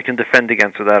 one can defend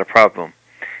against without a problem.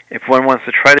 If one wants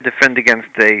to try to defend against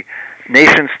a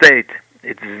nation state,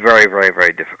 it's very, very,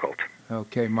 very difficult.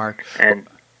 Okay, Mark. And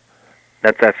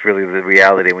That's really the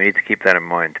reality. We need to keep that in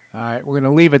mind. All right, we're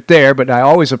going to leave it there, but I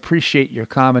always appreciate your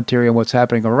commentary on what's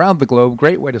happening around the globe.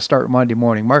 Great way to start Monday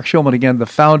morning. Mark Schulman, again, the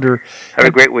founder. Have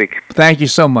a great week. Thank you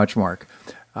so much, Mark.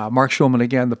 Mark Schulman,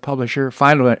 again, the publisher,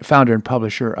 founder and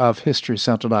publisher of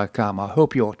HistoryCentral.com. I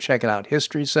hope you'll check it out,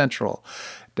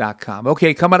 HistoryCentral.com.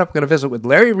 Okay, coming up, we're going to visit with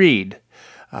Larry Reed.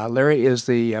 Larry is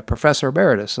the Professor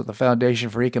Emeritus of the Foundation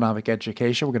for Economic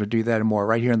Education. We're going to do that and more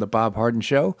right here on The Bob Harden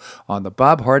Show on the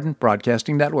Bob Harden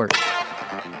Broadcasting Network.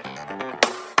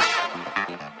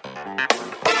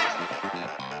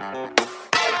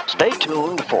 Stay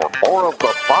tuned for more of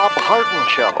The Bob Harden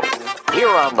Show here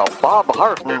on the Bob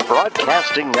Harden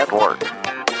Broadcasting Network.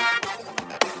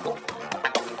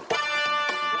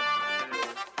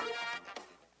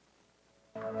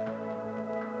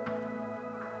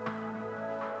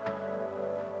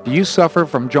 Do you suffer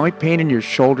from joint pain in your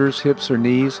shoulders, hips, or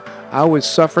knees? I was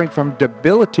suffering from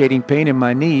debilitating pain in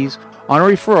my knees. On a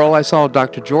referral, I saw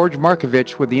Dr. George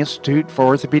Markovich with the Institute for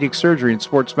Orthopedic Surgery and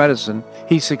Sports Medicine.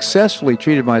 He successfully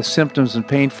treated my symptoms and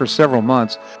pain for several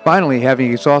months. Finally,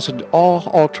 having exhausted all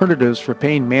alternatives for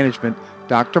pain management,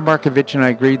 Dr. Markovich and I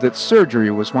agreed that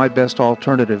surgery was my best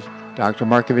alternative. Dr.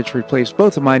 Markovich replaced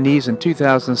both of my knees in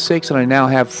 2006, and I now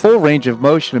have full range of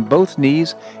motion in both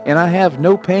knees, and I have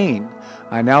no pain.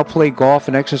 I now play golf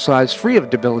and exercise free of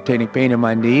debilitating pain in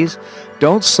my knees.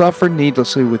 Don't suffer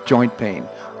needlessly with joint pain.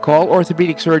 Call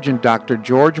orthopedic surgeon Dr.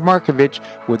 George Markovich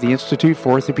with the Institute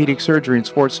for Orthopedic Surgery and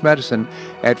Sports Medicine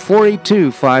at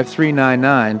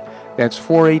 482-5399. That's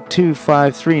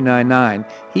 482-5399.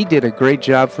 He did a great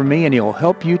job for me, and he'll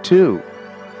help you too.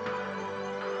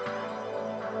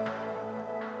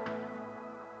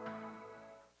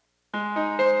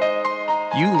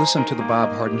 You listen to The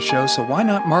Bob Harden Show, so why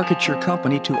not market your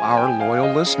company to our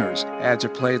loyal listeners? Ads are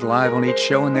played live on each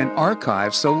show and then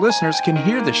archived so listeners can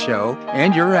hear the show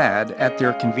and your ad at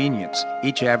their convenience.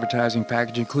 Each advertising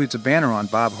package includes a banner on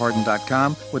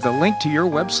bobharden.com with a link to your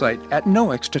website at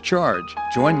no extra charge.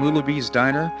 Join Lulabee's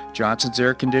Diner, Johnson's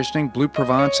Air Conditioning, Blue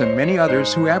Provence, and many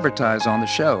others who advertise on the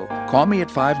show. Call me at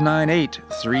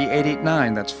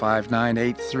 598-3889, that's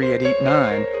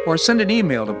 598-3889, or send an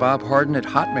email to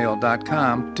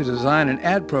bobharden@hotmail.com to design an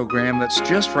ad program that's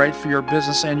just right for your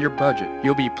business and your budget.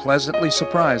 You'll be pleasantly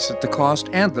surprised at the cost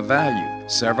and the value.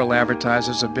 Several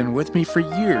advertisers have been with me for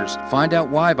years. Find out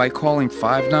why by calling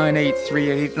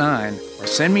 598-3889 or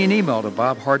send me an email to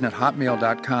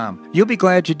bobharden@hotmail.com. You'll be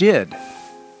glad you did.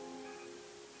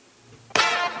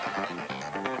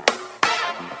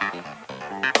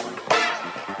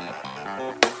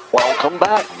 Welcome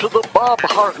back to the Bob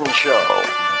Harden Show.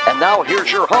 And now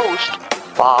here's your host,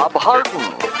 Bob Harden.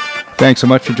 Thanks so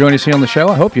much for joining us here on the show.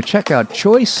 I hope you check out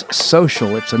Choice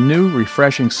Social. It's a new,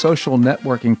 refreshing social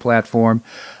networking platform.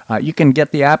 You can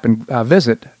get the app and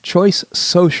visit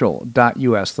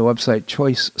choicesocial.us, the website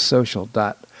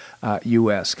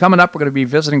choicesocial.us. Coming up, we're going to be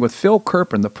visiting with Phil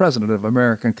Kerpen, the president of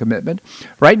American Commitment.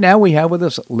 Right now, we have with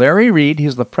us Larry Reed.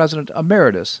 He's the president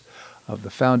emeritus of the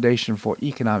Foundation for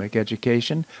Economic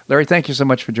Education. Larry, thank you so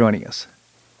much for joining us.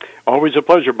 Always a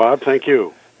pleasure, Bob. Thank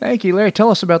you. Thank you, Larry.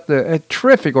 Tell us about the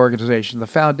terrific organization, the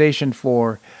Foundation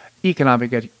for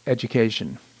Economic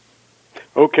Education.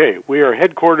 Okay, we are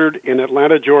headquartered in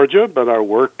Atlanta, Georgia, but our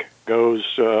work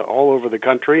goes all over the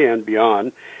country and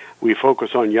beyond. We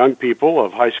focus on young people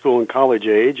of high school and college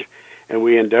age, and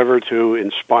we endeavor to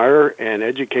inspire and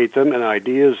educate them in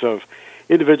ideas of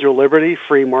individual liberty,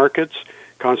 free markets,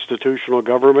 constitutional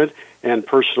government, and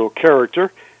personal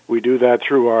character. We do that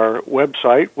through our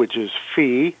website, which is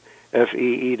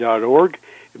FEE.org.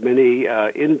 Many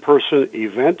in-person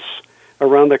events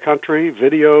around the country,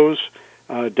 videos,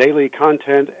 daily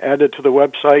content added to the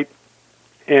website,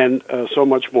 and so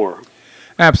much more.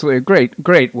 Absolutely. A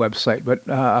great website, but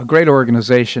a great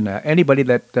organization. Anybody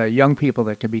that, young people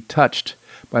that can be touched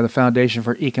by the Foundation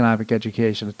for Economic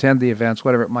Education, attend the events,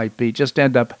 whatever it might be, just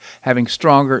end up having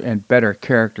stronger and better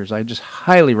characters. I just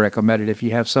highly recommend it. If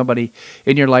you have somebody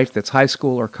in your life that's high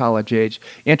school or college age,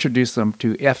 introduce them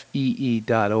to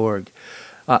FEE.org.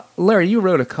 Larry, you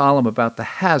wrote a column about the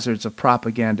hazards of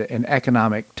propaganda in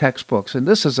economic textbooks, and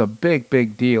this is a big,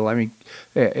 big deal. I mean,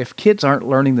 if kids aren't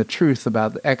learning the truth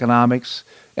about the economics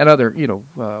and other,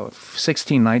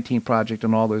 1619 Project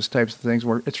and all those types of things,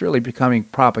 where it's really becoming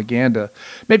propaganda,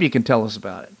 maybe you can tell us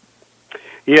about it.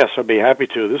 Yes, I'd be happy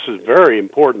to. This is very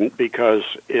important because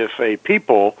if a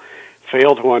people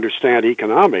fail to understand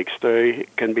economics, they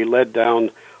can be led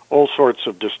down all sorts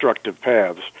of destructive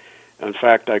paths. In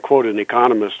fact, I quote an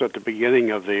economist at the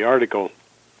beginning of the article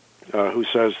who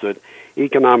says that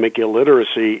economic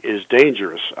illiteracy is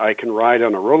dangerous. I can ride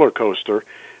on a roller coaster,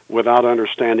 without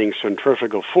understanding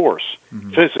centrifugal force.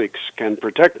 Physics can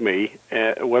protect me,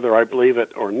 whether I believe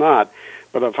it or not,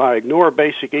 but if I ignore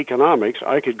basic economics,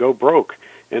 I could go broke.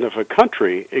 And if a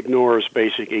country ignores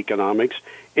basic economics,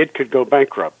 it could go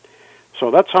bankrupt. So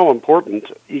that's how important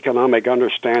economic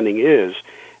understanding is.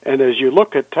 And as you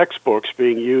look at textbooks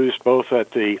being used both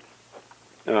at the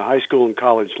high school and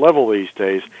college level these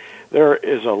days, there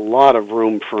is a lot of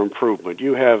room for improvement.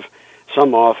 You have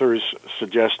some authors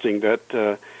suggesting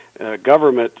that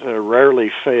government rarely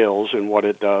fails in what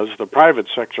it does. The private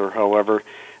sector, however,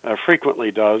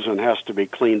 frequently does and has to be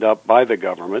cleaned up by the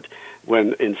government,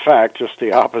 when in fact just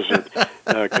the opposite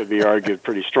could be argued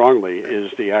pretty strongly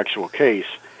is the actual case.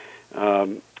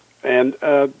 And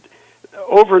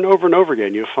over and over and over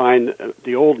again, you find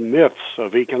the old myths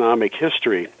of economic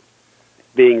history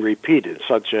being repeated,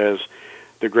 such as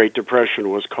the Great Depression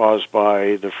was caused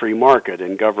by the free market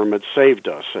and government saved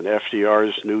us, and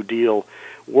FDR's New Deal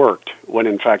worked, when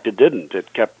in fact it didn't.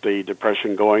 It kept the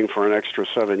Depression going for an extra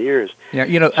 7 years. Yeah,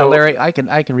 you know, so, Larry, I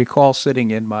can recall sitting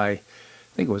in my, I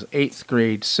think it was 8th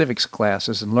grade civics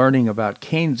classes and learning about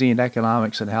Keynesian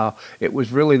economics and how it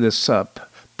was really this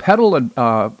pedal and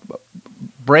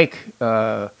brake,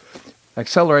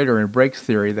 accelerator and brake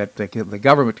theory that the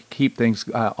government could keep things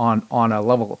on a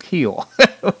level keel.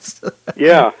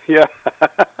 Yeah.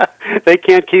 They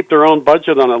can't keep their own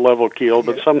budget on a level keel,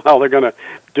 but somehow they're going to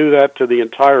do that to the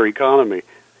entire economy.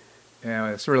 Yeah,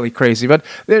 it's really crazy. But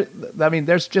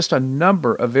there's just a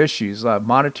number of issues,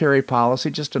 monetary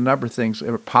policy, just a number of things,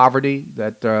 poverty,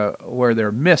 that where there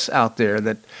are myths out there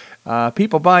that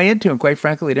people buy into, and quite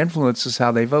frankly, it influences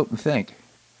how they vote and think.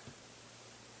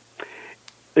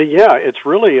 Yeah, it's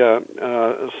really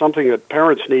something that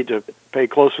parents need to pay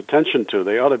close attention to.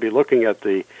 They ought to be looking at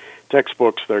the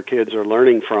textbooks their kids are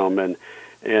learning from and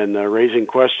raising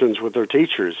questions with their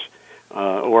teachers.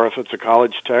 Or if it's a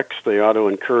college text, they ought to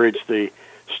encourage the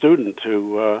student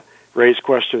to raise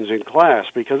questions in class,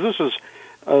 because this is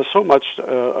so much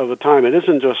of the time, it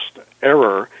isn't just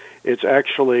error, it's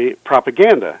actually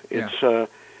propaganda. Yeah.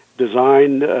 It's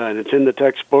designed, and it's in the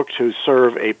textbook, to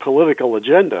serve a political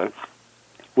agenda,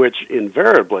 which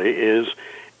invariably is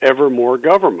ever more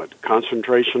government,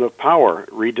 concentration of power,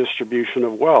 redistribution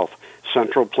of wealth,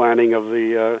 central planning of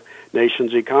the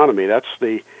nation's economy. That's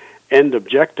the end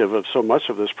objective of so much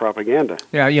of this propaganda.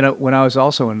 Yeah, you know, when I was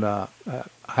also in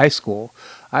high school,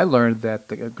 I learned that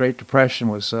the Great Depression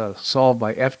was solved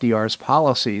by FDR's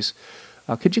policies.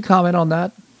 Could you comment on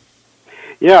that?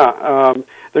 Yeah,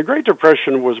 the Great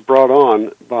Depression was brought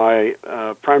on by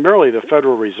primarily the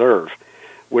Federal Reserve,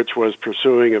 which was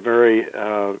pursuing a very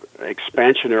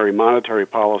expansionary monetary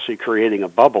policy, creating a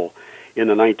bubble in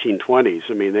the 1920s.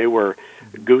 I mean, they were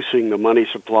goosing the money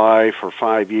supply for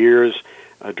 5 years,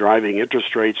 driving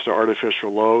interest rates to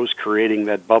artificial lows, creating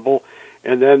that bubble,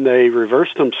 and then they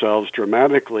reversed themselves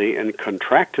dramatically and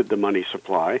contracted the money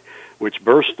supply, which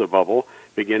burst the bubble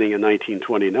beginning in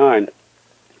 1929.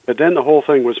 But then the whole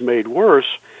thing was made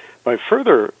worse by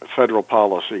further federal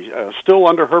policy, still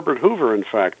under Herbert Hoover, in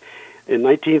fact. In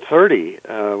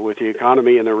 1930, with the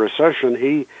economy in a recession,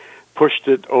 he pushed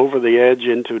it over the edge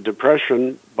into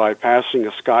depression by passing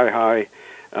a sky-high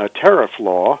tariff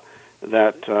law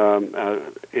that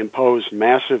imposed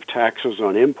massive taxes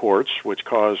on imports, which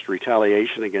caused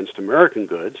retaliation against American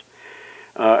goods.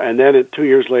 And then 2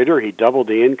 years later, he doubled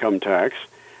the income tax.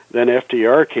 Then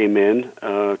FDR came in,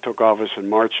 took office in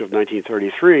March of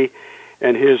 1933,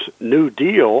 and his New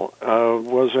Deal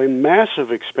was a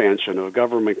massive expansion of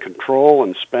government control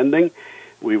and spending.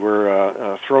 We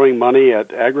were throwing money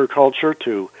at agriculture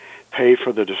to pay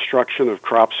for the destruction of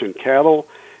crops and cattle.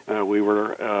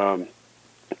 The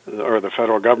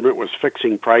federal government was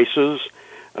fixing prices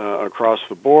across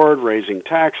the board, raising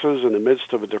taxes in the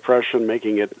midst of a depression,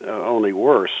 making it only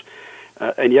worse.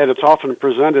 And yet it's often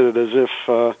presented as if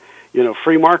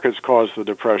free markets caused the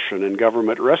depression and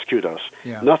government rescued us.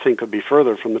 Yeah. Nothing could be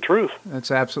further from the truth. That's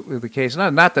absolutely the case.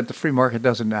 Not that the free market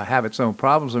doesn't have its own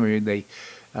problems. I mean,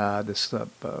 what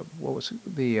was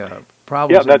the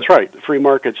problems? Yeah, that's right. Free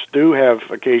markets do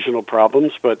have occasional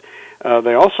problems, but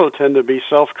they also tend to be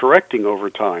self-correcting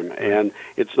over time. Right. And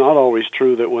it's not always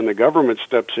true that when the government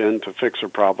steps in to fix a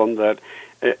problem that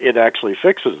it actually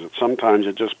fixes it. Sometimes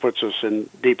it just puts us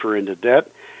deeper into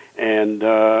debt. And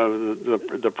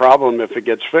the problem, if it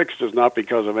gets fixed, is not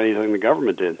because of anything the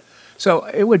government did. So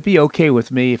it would be okay with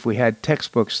me if we had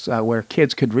textbooks where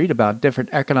kids could read about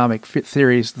different economic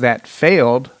theories that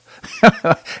failed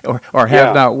or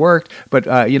have not worked, but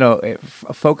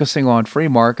focusing on free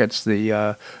markets,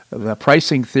 the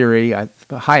pricing theory,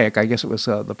 Hayek, I guess it was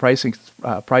the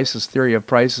prices theory of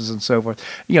prices and so forth.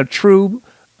 True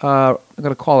I'm going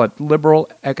to call it liberal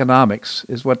economics,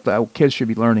 is what the kids should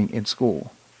be learning in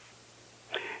school.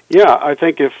 Yeah, I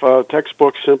think if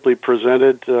textbooks simply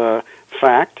presented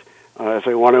fact, if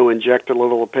they want to inject a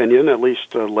little opinion, at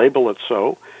least label it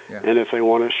so. Yeah. And if they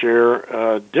want to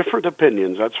share different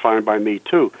opinions, that's fine by me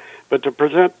too. But to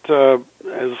present,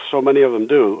 as so many of them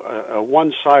do, a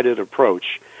one-sided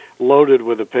approach loaded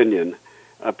with opinion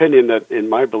that, in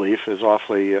my belief, is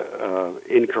awfully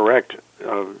incorrect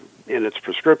in its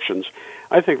prescriptions,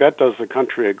 I think that does the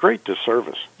country a great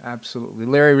disservice. Absolutely.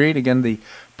 Larry Reed, again, the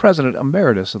President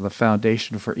Emeritus of the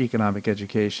Foundation for Economic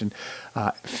Education.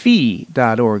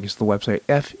 FEE.org is the website.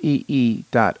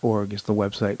 FEE.org is the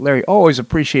website. Larry, always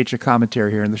appreciate your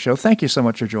commentary here in the show. Thank you so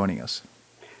much for joining us.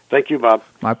 Thank you, Bob.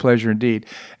 My pleasure indeed.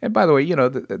 And by the way,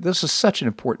 this is such an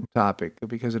important topic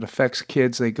because it affects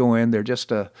kids. They go in, they're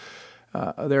just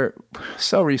they're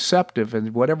so receptive,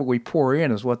 and whatever we pour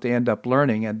in is what they end up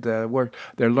learning. And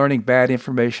they're learning bad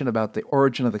information about the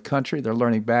origin of the country. They're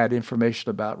learning bad information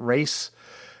about race,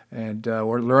 and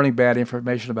we're learning bad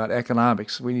information about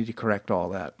economics. We need to correct all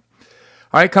that.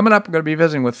 All right, coming up, we're going to be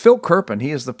visiting with Phil Kerpen.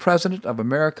 He is the president of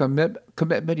America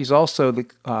Commitment. He's also the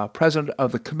president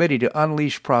of the Committee to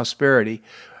Unleash Prosperity.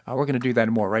 We're going to do that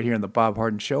and more right here on The Bob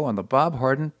Harden Show on the Bob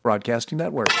Harden Broadcasting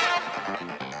Network.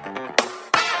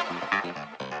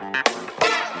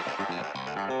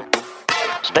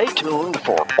 Stay tuned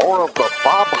for more of The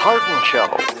Bob Harden Show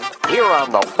here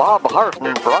on the Bob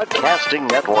Harden Broadcasting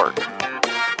Network.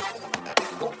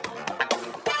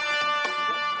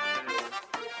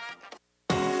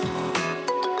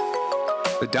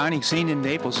 The dining scene in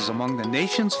Naples is among the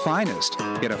nation's finest.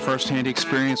 Get a first-hand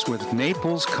experience with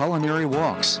Naples Culinary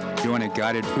Walks. Join a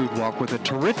guided food walk with a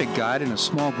terrific guide in a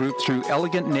small group through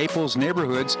elegant Naples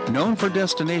neighborhoods known for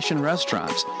destination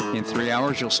restaurants. In 3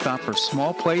 hours, you'll stop for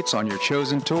small plates on your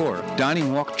chosen tour.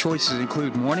 Dining walk choices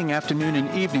include morning, afternoon,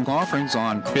 and evening offerings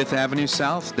on 5th Avenue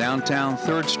South, downtown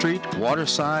 3rd Street,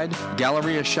 Waterside,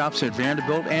 Galleria shops at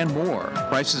Vanderbilt, and more.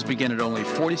 Prices begin at only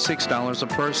 $46 a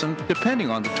person, depending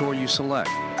on the tour you select.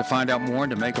 To find out more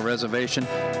and to make a reservation,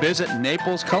 visit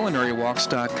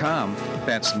NaplesCulinarywalks.com.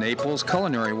 That's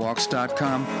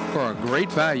NaplesCulinarywalks.com for a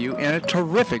great value and a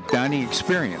terrific dining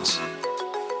experience.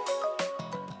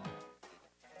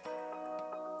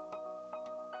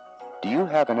 Do you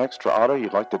have an extra auto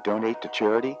you'd like to donate to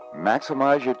charity?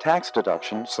 Maximize your tax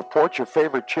deduction, support your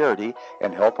favorite charity,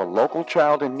 and help a local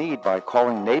child in need by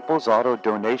calling Naples Auto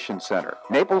Donation Center.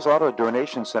 Naples Auto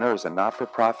Donation Center is a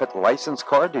not-for-profit licensed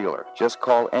car dealer. Just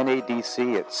call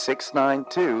NADC at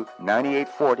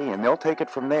 692-9840 and they'll take it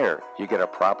from there. You get a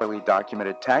properly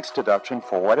documented tax deduction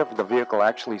for whatever the vehicle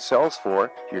actually sells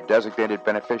for. Your designated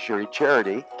beneficiary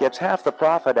charity gets half the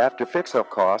profit after fix-up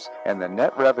costs, and the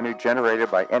net revenue generated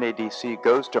by NADC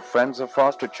goes to Friends of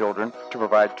Foster Children to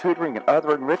provide tutoring and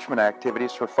other enrichment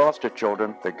activities for foster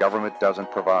children the government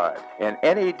doesn't provide. And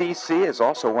NADC is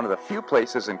also one of the few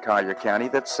places in Collier County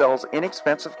that sells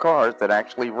inexpensive cars that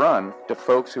actually run to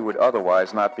folks who would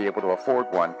otherwise not be able to afford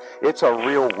one. It's a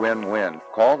real win-win.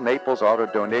 Call Naples Auto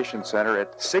Donation Center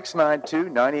at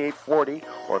 692-9840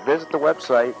 or visit the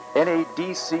website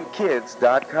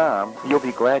nadckids.com. You'll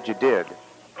be glad you did.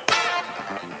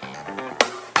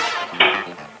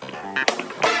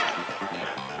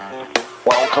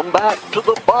 Welcome back to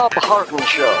the Bob Harden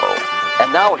Show.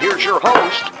 And now here's your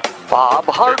host, Bob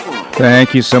Harden.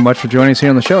 Thank you so much for joining us here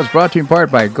on the show. It's brought to you in part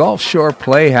by Gulf Shore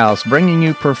Playhouse, bringing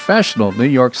you professional New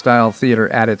York-style theater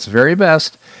at its very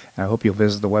best. I hope you'll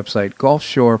visit the website,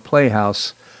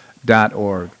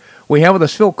 gulfshoreplayhouse.org. We have with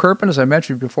us Phil Kerpen, as I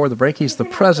mentioned before the break. He's the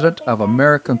president of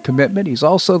American Commitment. He's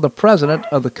also the president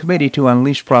of the Committee to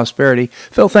Unleash Prosperity.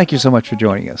 Phil, thank you so much for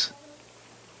joining us.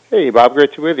 Hey, Bob,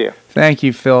 great to be with you. Thank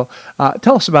you, Phil.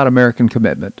 Tell us about American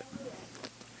Commitment.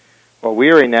 Well,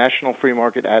 we are a national free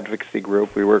market advocacy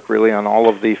group. We work really on all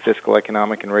of the fiscal,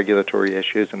 economic, and regulatory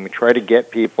issues, and we try to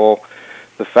get people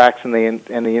the facts and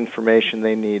the information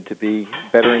they need to be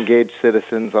better engaged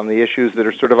citizens on the issues that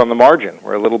are sort of on the margin,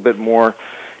 where a little bit more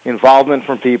involvement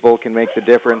from people can make the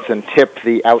difference and tip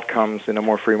the outcomes in a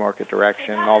more free market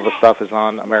direction. All the stuff is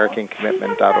on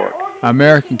AmericanCommitment.org.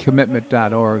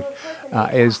 AmericanCommitment.org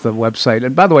is the website.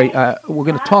 And by the way, we're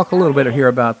going to talk a little bit here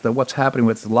about what's happening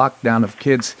with the lockdown of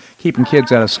kids, keeping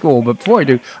kids out of school. But before I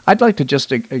do, I'd like to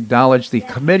just acknowledge the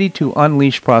Committee to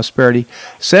Unleash Prosperity,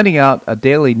 sending out a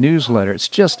daily newsletter. It's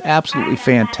just absolutely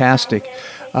fantastic.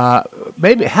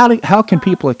 Maybe how can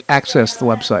people access the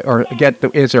website or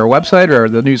is there a website or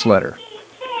the newsletter?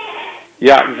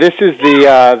 Yeah, this is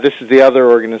the other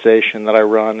organization that I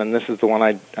run, and this is the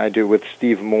one I do with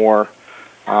Steve Moore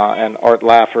and Art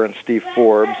Laffer and Steve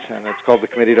Forbes, and it's called the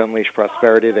Committee to Unleash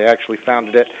Prosperity. They actually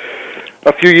founded it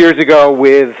a few years ago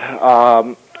with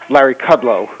Larry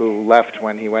Kudlow, who left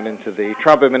when he went into the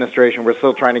Trump administration. We're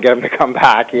still trying to get him to come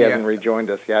back. He hasn't rejoined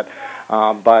us yet.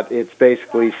 But it's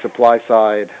basically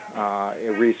supply-side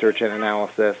research and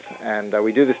analysis. And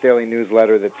we do this daily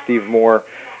newsletter that Steve Moore,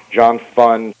 John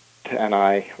Fund, and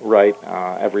I write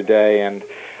every day. And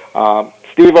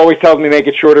Steve always tells me, make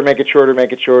it shorter, make it shorter,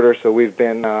 make it shorter. So we've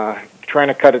been trying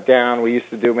to cut it down. We used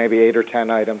to do maybe 8 or 10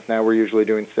 items. Now we're usually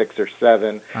doing 6 or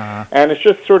 7. And it's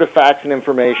just sort of facts and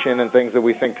information and things that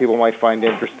we think people might find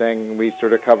interesting. We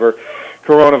sort of cover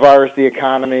coronavirus, the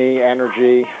economy,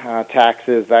 energy,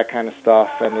 taxes, that kind of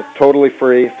stuff. And it's totally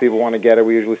free. If people want to get it,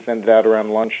 we usually send it out around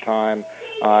lunchtime.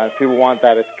 If people want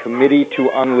that, it's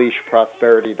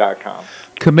committee-to-unleash-prosperity.com.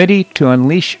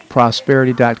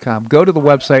 committee-to-unleash-prosperity.com. Go to the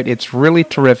website. It's really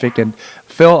terrific. And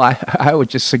Phil, I would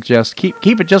just suggest keep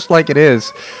it just like it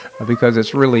is, because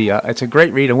it's really it's a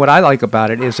great read. And what I like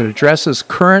about it is it addresses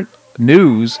current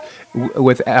news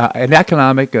with an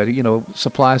economic,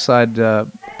 supply side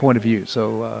point of view.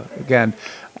 So again,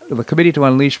 the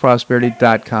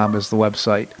committee-to-unleash-prosperity.com is the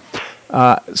website.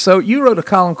 So you wrote a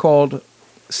column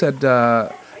said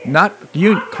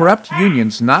corrupt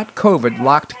unions, not COVID,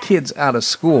 locked kids out of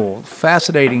school.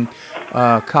 Fascinating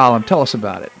column. Tell us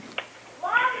about it.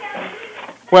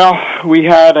 Well, we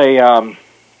had a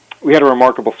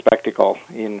remarkable spectacle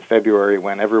in February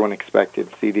when everyone expected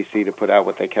CDC to put out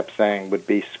what they kept saying would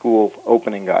be school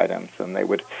opening guidance, and they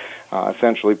would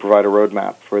essentially provide a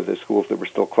roadmap for the schools that were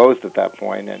still closed at that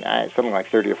point, and something like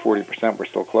 30 or 40% were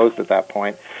still closed at that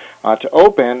point, to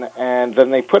open. And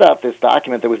then they put out this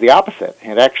document that was the opposite.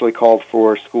 It actually called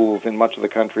for schools in much of the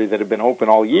country that had been open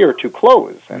all year to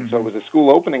close, and so it was a school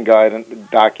opening guidance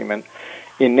document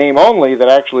in name only that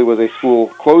actually was a school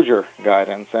closure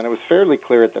guidance. And it was fairly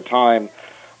clear at the time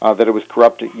that it was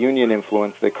corrupt union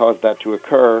influence that caused that to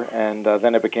occur. And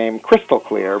then it became crystal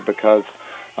clear because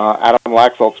Adam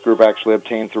Laxalt's group actually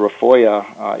obtained through a FOIA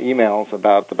emails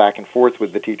about the back and forth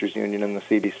with the teachers union and the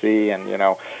CDC. And,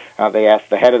 they asked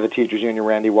the head of the teachers union,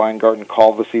 Randy Weingarten,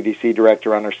 call the CDC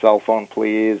director on her cell phone,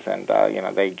 please. And,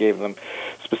 they gave them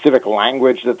specific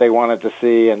language that they wanted to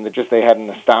see, and they had an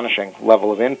astonishing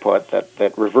level of input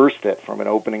that reversed it from an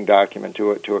opening document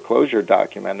to a closure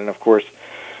document. And of course,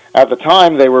 at the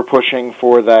time, they were pushing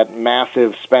for that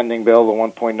massive spending bill, the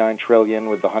 $1.9 trillion,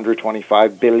 with the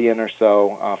 $125 billion or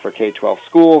so for K-12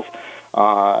 schools.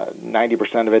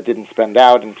 90% of it didn't spend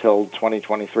out until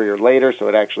 2023 or later, so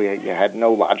it actually had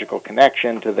no logical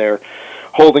connection to their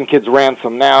holding kids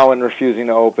ransom now and refusing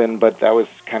to open, but that was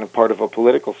kind of part of a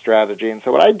political strategy. And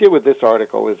so what I did with this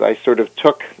article is I sort of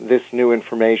took this new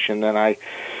information and I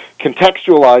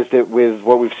contextualized it with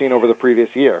what we've seen over the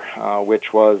previous year,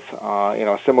 which was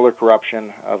a similar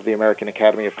corruption of the American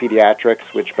Academy of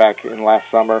Pediatrics, which back in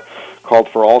last summer called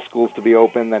for all schools to be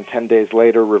open, then 10 days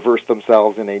later reversed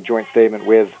themselves in a joint statement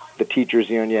with the teachers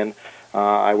union.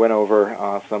 I went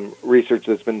over some research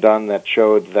that's been done that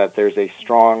showed that there's a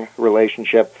strong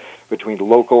relationship between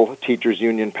local teachers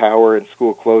union power and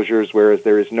school closures, whereas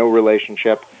there is no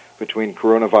relationship between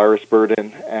coronavirus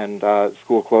burden and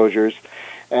school closures.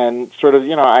 And sort of,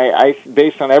 I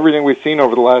based on everything we've seen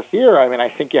over the last year, I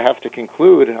think you have to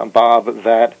conclude, Bob,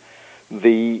 that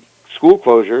the school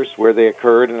closures where they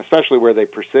occurred, and especially where they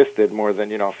persisted more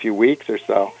than, a few weeks or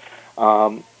so,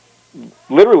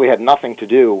 literally had nothing to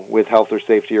do with health or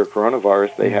safety or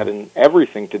coronavirus. They had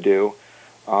everything to do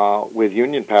with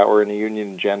union power and the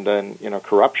union agenda and,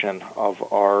 corruption of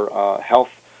our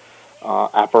health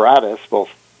apparatus, both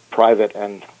private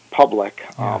and public,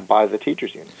 by the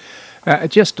teachers union.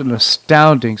 Just an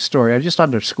astounding story. I just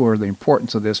underscore the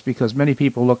importance of this because many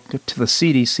people look to the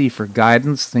CDC for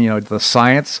guidance, the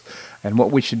science and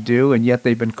what we should do, and yet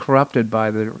they've been corrupted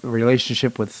by the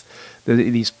relationship with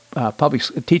these public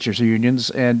teachers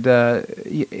unions. And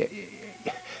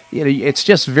it's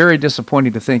just very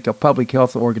disappointing to think a public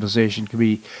health organization could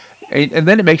be. And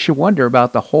then it makes you wonder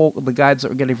about the guides that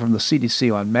we're getting from the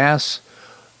CDC on masks,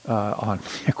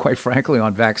 quite frankly,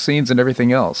 on vaccines and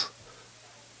everything else.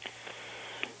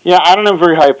 Yeah, I don't have a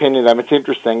very high opinion of them. It's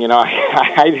interesting.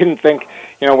 I didn't think,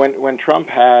 when Trump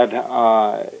had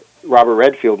Robert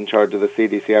Redfield in charge of the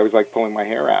CDC, I was like pulling my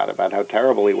hair out about how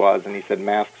terrible he was. And he said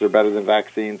masks are better than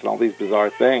vaccines and all these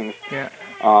bizarre things. Yeah.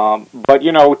 But,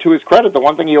 to his credit, the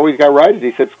one thing he always got right is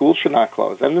he said schools should not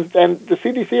close. And the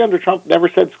CDC under Trump never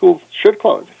said schools should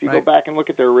close. If you go back and look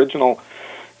at their original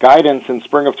guidance in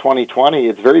spring of 2020,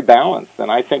 it's very balanced.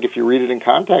 And I think if you read it in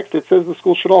context, it says the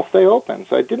schools should all stay open.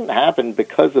 So it didn't happen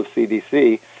because of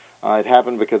CDC. It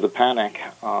happened because of panic,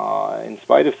 in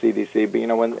spite of CDC.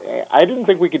 But when I didn't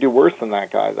think we could do worse than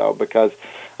that guy, though, because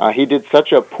he did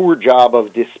such a poor job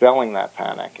of dispelling that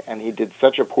panic, and he did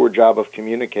such a poor job of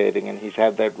communicating. And he's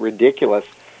had that ridiculous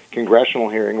congressional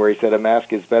hearing where he said a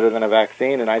mask is better than a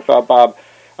vaccine. And I thought, Bob,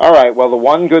 all right, well, the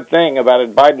one good thing about a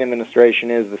Biden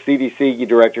administration is the CDC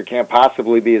director can't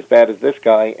possibly be as bad as this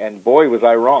guy, and boy, was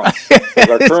I wrong.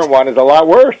 Our current one is a lot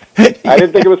worse. I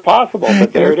didn't think it was possible,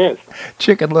 but there it is.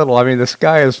 Chicken Little. I mean, the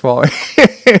sky is falling.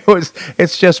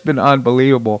 It's just been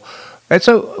unbelievable. And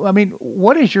so, I mean,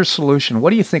 what is your solution?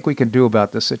 What do you think we can do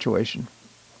about this situation?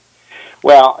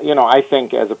 Well, I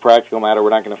think as a practical matter, we're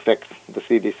not going to fix the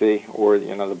CDC or,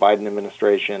 the Biden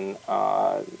administration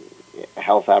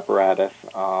health apparatus,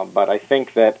 but I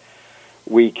think that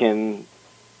we can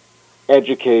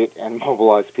educate and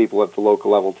mobilize people at the local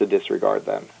level to disregard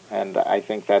them, and I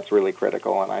think that's really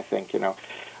critical. And I think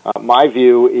my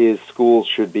view is schools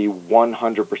should be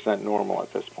 100% normal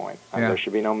at this point. There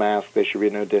should be no masks, there should be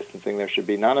no distancing, there should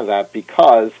be none of that,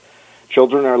 because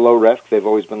children are low risk. They've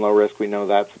always been low risk. We know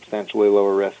that, substantially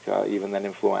lower risk even than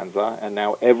influenza. And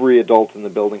now every adult in the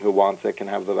building who wants it can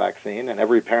have the vaccine, and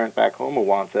every parent back home who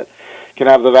wants it can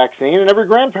have the vaccine, and every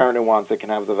grandparent who wants it can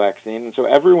have the vaccine. And so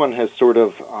everyone has sort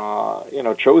of,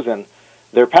 chosen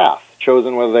their path,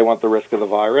 chosen whether they want the risk of the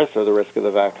virus or the risk of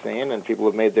the vaccine, and people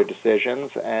have made their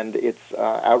decisions. And it's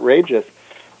outrageous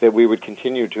that we would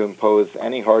continue to impose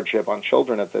any hardship on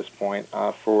children at this point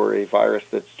for a virus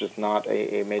that's just not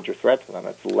a major threat to them.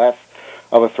 It's less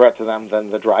of a threat to them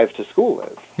than the drive to school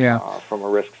is from a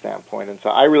risk standpoint. And so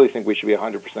I really think we should be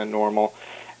 100% normal.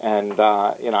 And,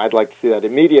 I'd like to see that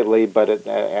immediately, but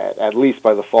at least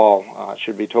by the fall, it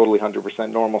should be totally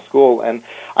 100% normal school. And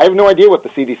I have no idea what the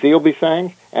CDC will be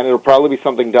saying, and it'll probably be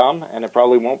something dumb, and it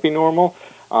probably won't be normal.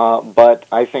 But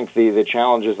I think the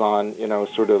challenge is on,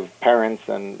 sort of parents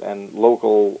and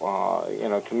local,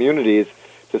 communities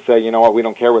to say, you know what, we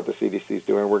don't care what the CDC is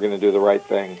doing. We're going to do the right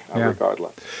thing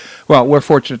regardless. Well, we're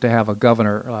fortunate to have a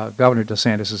governor. Governor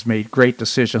DeSantis has made great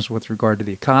decisions with regard to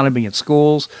the economy and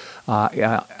schools.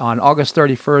 On August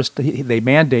 31st, they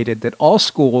mandated that all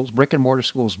schools, brick-and-mortar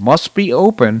schools, must be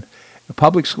open. The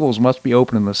public schools must be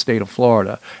open in the state of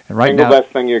Florida. And right now,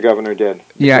 best thing your governor did.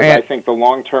 Yeah, I think the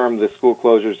long term, the school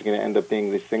closures are going to end up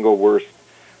being the single worst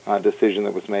decision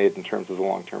that was made in terms of the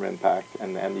long-term impact,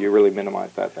 and you really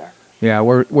minimize that there. Yeah,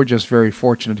 we're just very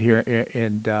fortunate here.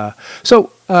 And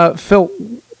so, Phil,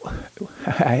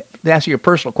 I ask you a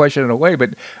personal question in a way,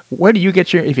 but where do you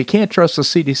get if you can't trust the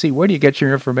CDC, where do you get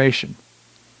your information?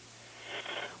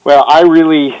 Well, I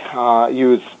really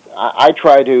I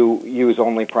try to use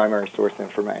only primary source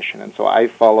information, and so I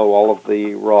follow all of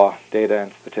the raw data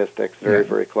and statistics very,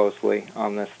 very closely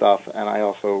on this stuff, and I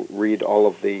also read all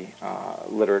of the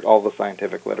all the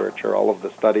scientific literature, all of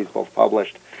the studies, both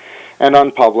published and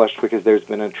unpublished, because there's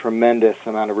been a tremendous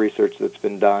amount of research that's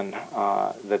been done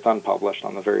that's unpublished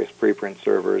on the various preprint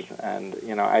servers. And,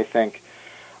 I think,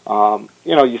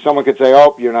 someone could say,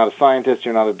 oh, you're not a scientist,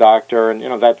 you're not a doctor,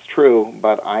 and, that's true,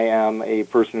 but I am a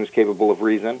person who's capable of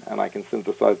reason, and I can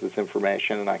synthesize this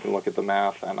information, and I can look at the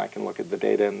math, and I can look at the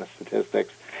data and the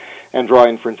statistics, and draw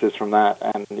inferences from that.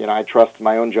 And, I trust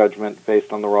my own judgment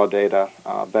based on the raw data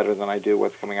better than I do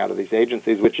what's coming out of these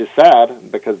agencies, which is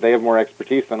sad because they have more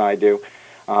expertise than I do.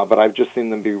 But I've just seen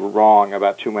them be wrong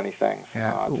about too many things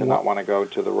to not want to go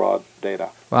to the raw data.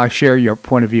 Well, I share your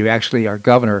point of view. Actually, our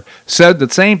governor said the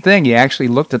same thing. He actually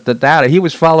looked at the data. He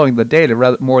was following the data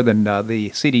rather more than the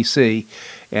CDC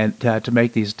and to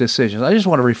make these decisions. I just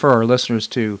want to refer our listeners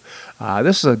to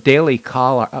this is a Daily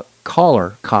Caller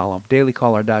column,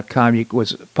 dailycaller.com. It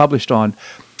was published on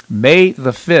May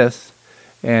the 5th.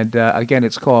 And again,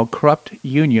 it's called Corrupt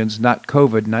Unions, Not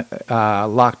COVID,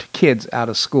 Locked Kids Out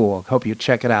of School. Hope you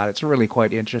check it out. It's really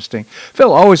quite interesting.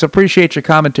 Phil, always appreciate your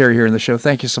commentary here in the show.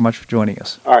 Thank you so much for joining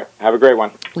us. All right. Have a great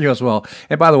one. You as well.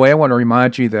 And by the way, I want to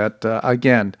remind you that,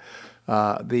 again,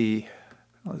 let's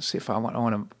see if I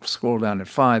want to scroll down and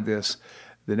find this.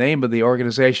 The name of the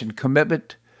organization, Committee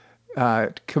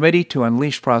to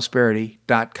Unleash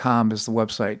Prosperity.com is the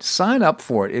website. Sign up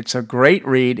for it. It's a great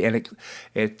read, and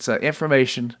it's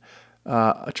information,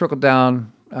 a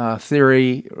trickle-down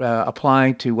theory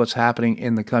applying to what's happening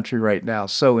in the country right now.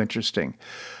 So interesting.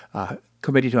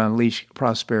 Committee to Unleash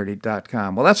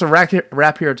Prosperity.com. Well, that's a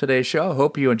wrap here of today's show. I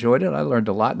hope you enjoyed it. I learned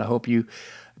a lot, and I hope you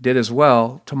did as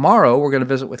well. Tomorrow, we're going to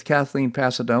visit with Kathleen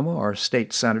Passidomo, our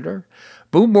state senator.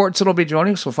 Boo Mortensen will be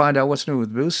joining us. We'll find out what's new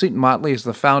with Boo. Seton Motley is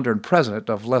the founder and president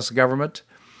of Less Government.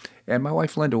 And my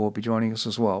wife Linda will be joining us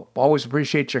as well. Always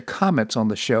appreciate your comments on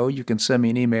the show. You can send me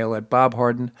an email at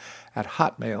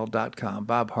bobharden@hotmail.com,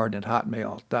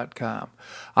 bobharden@hotmail.com.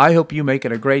 I hope you make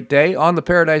it a great day on the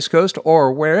Paradise Coast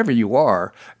or wherever you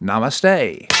are.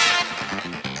 Namaste.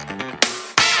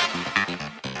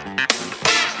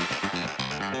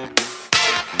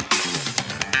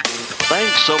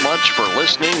 Thanks so much for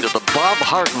listening to the Bob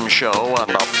Harden Show on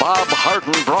the Bob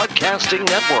Harden Broadcasting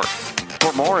Network.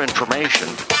 For more information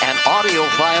and audio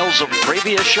files of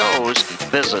previous shows,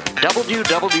 visit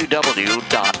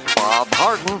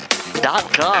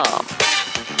www.bobharden.com.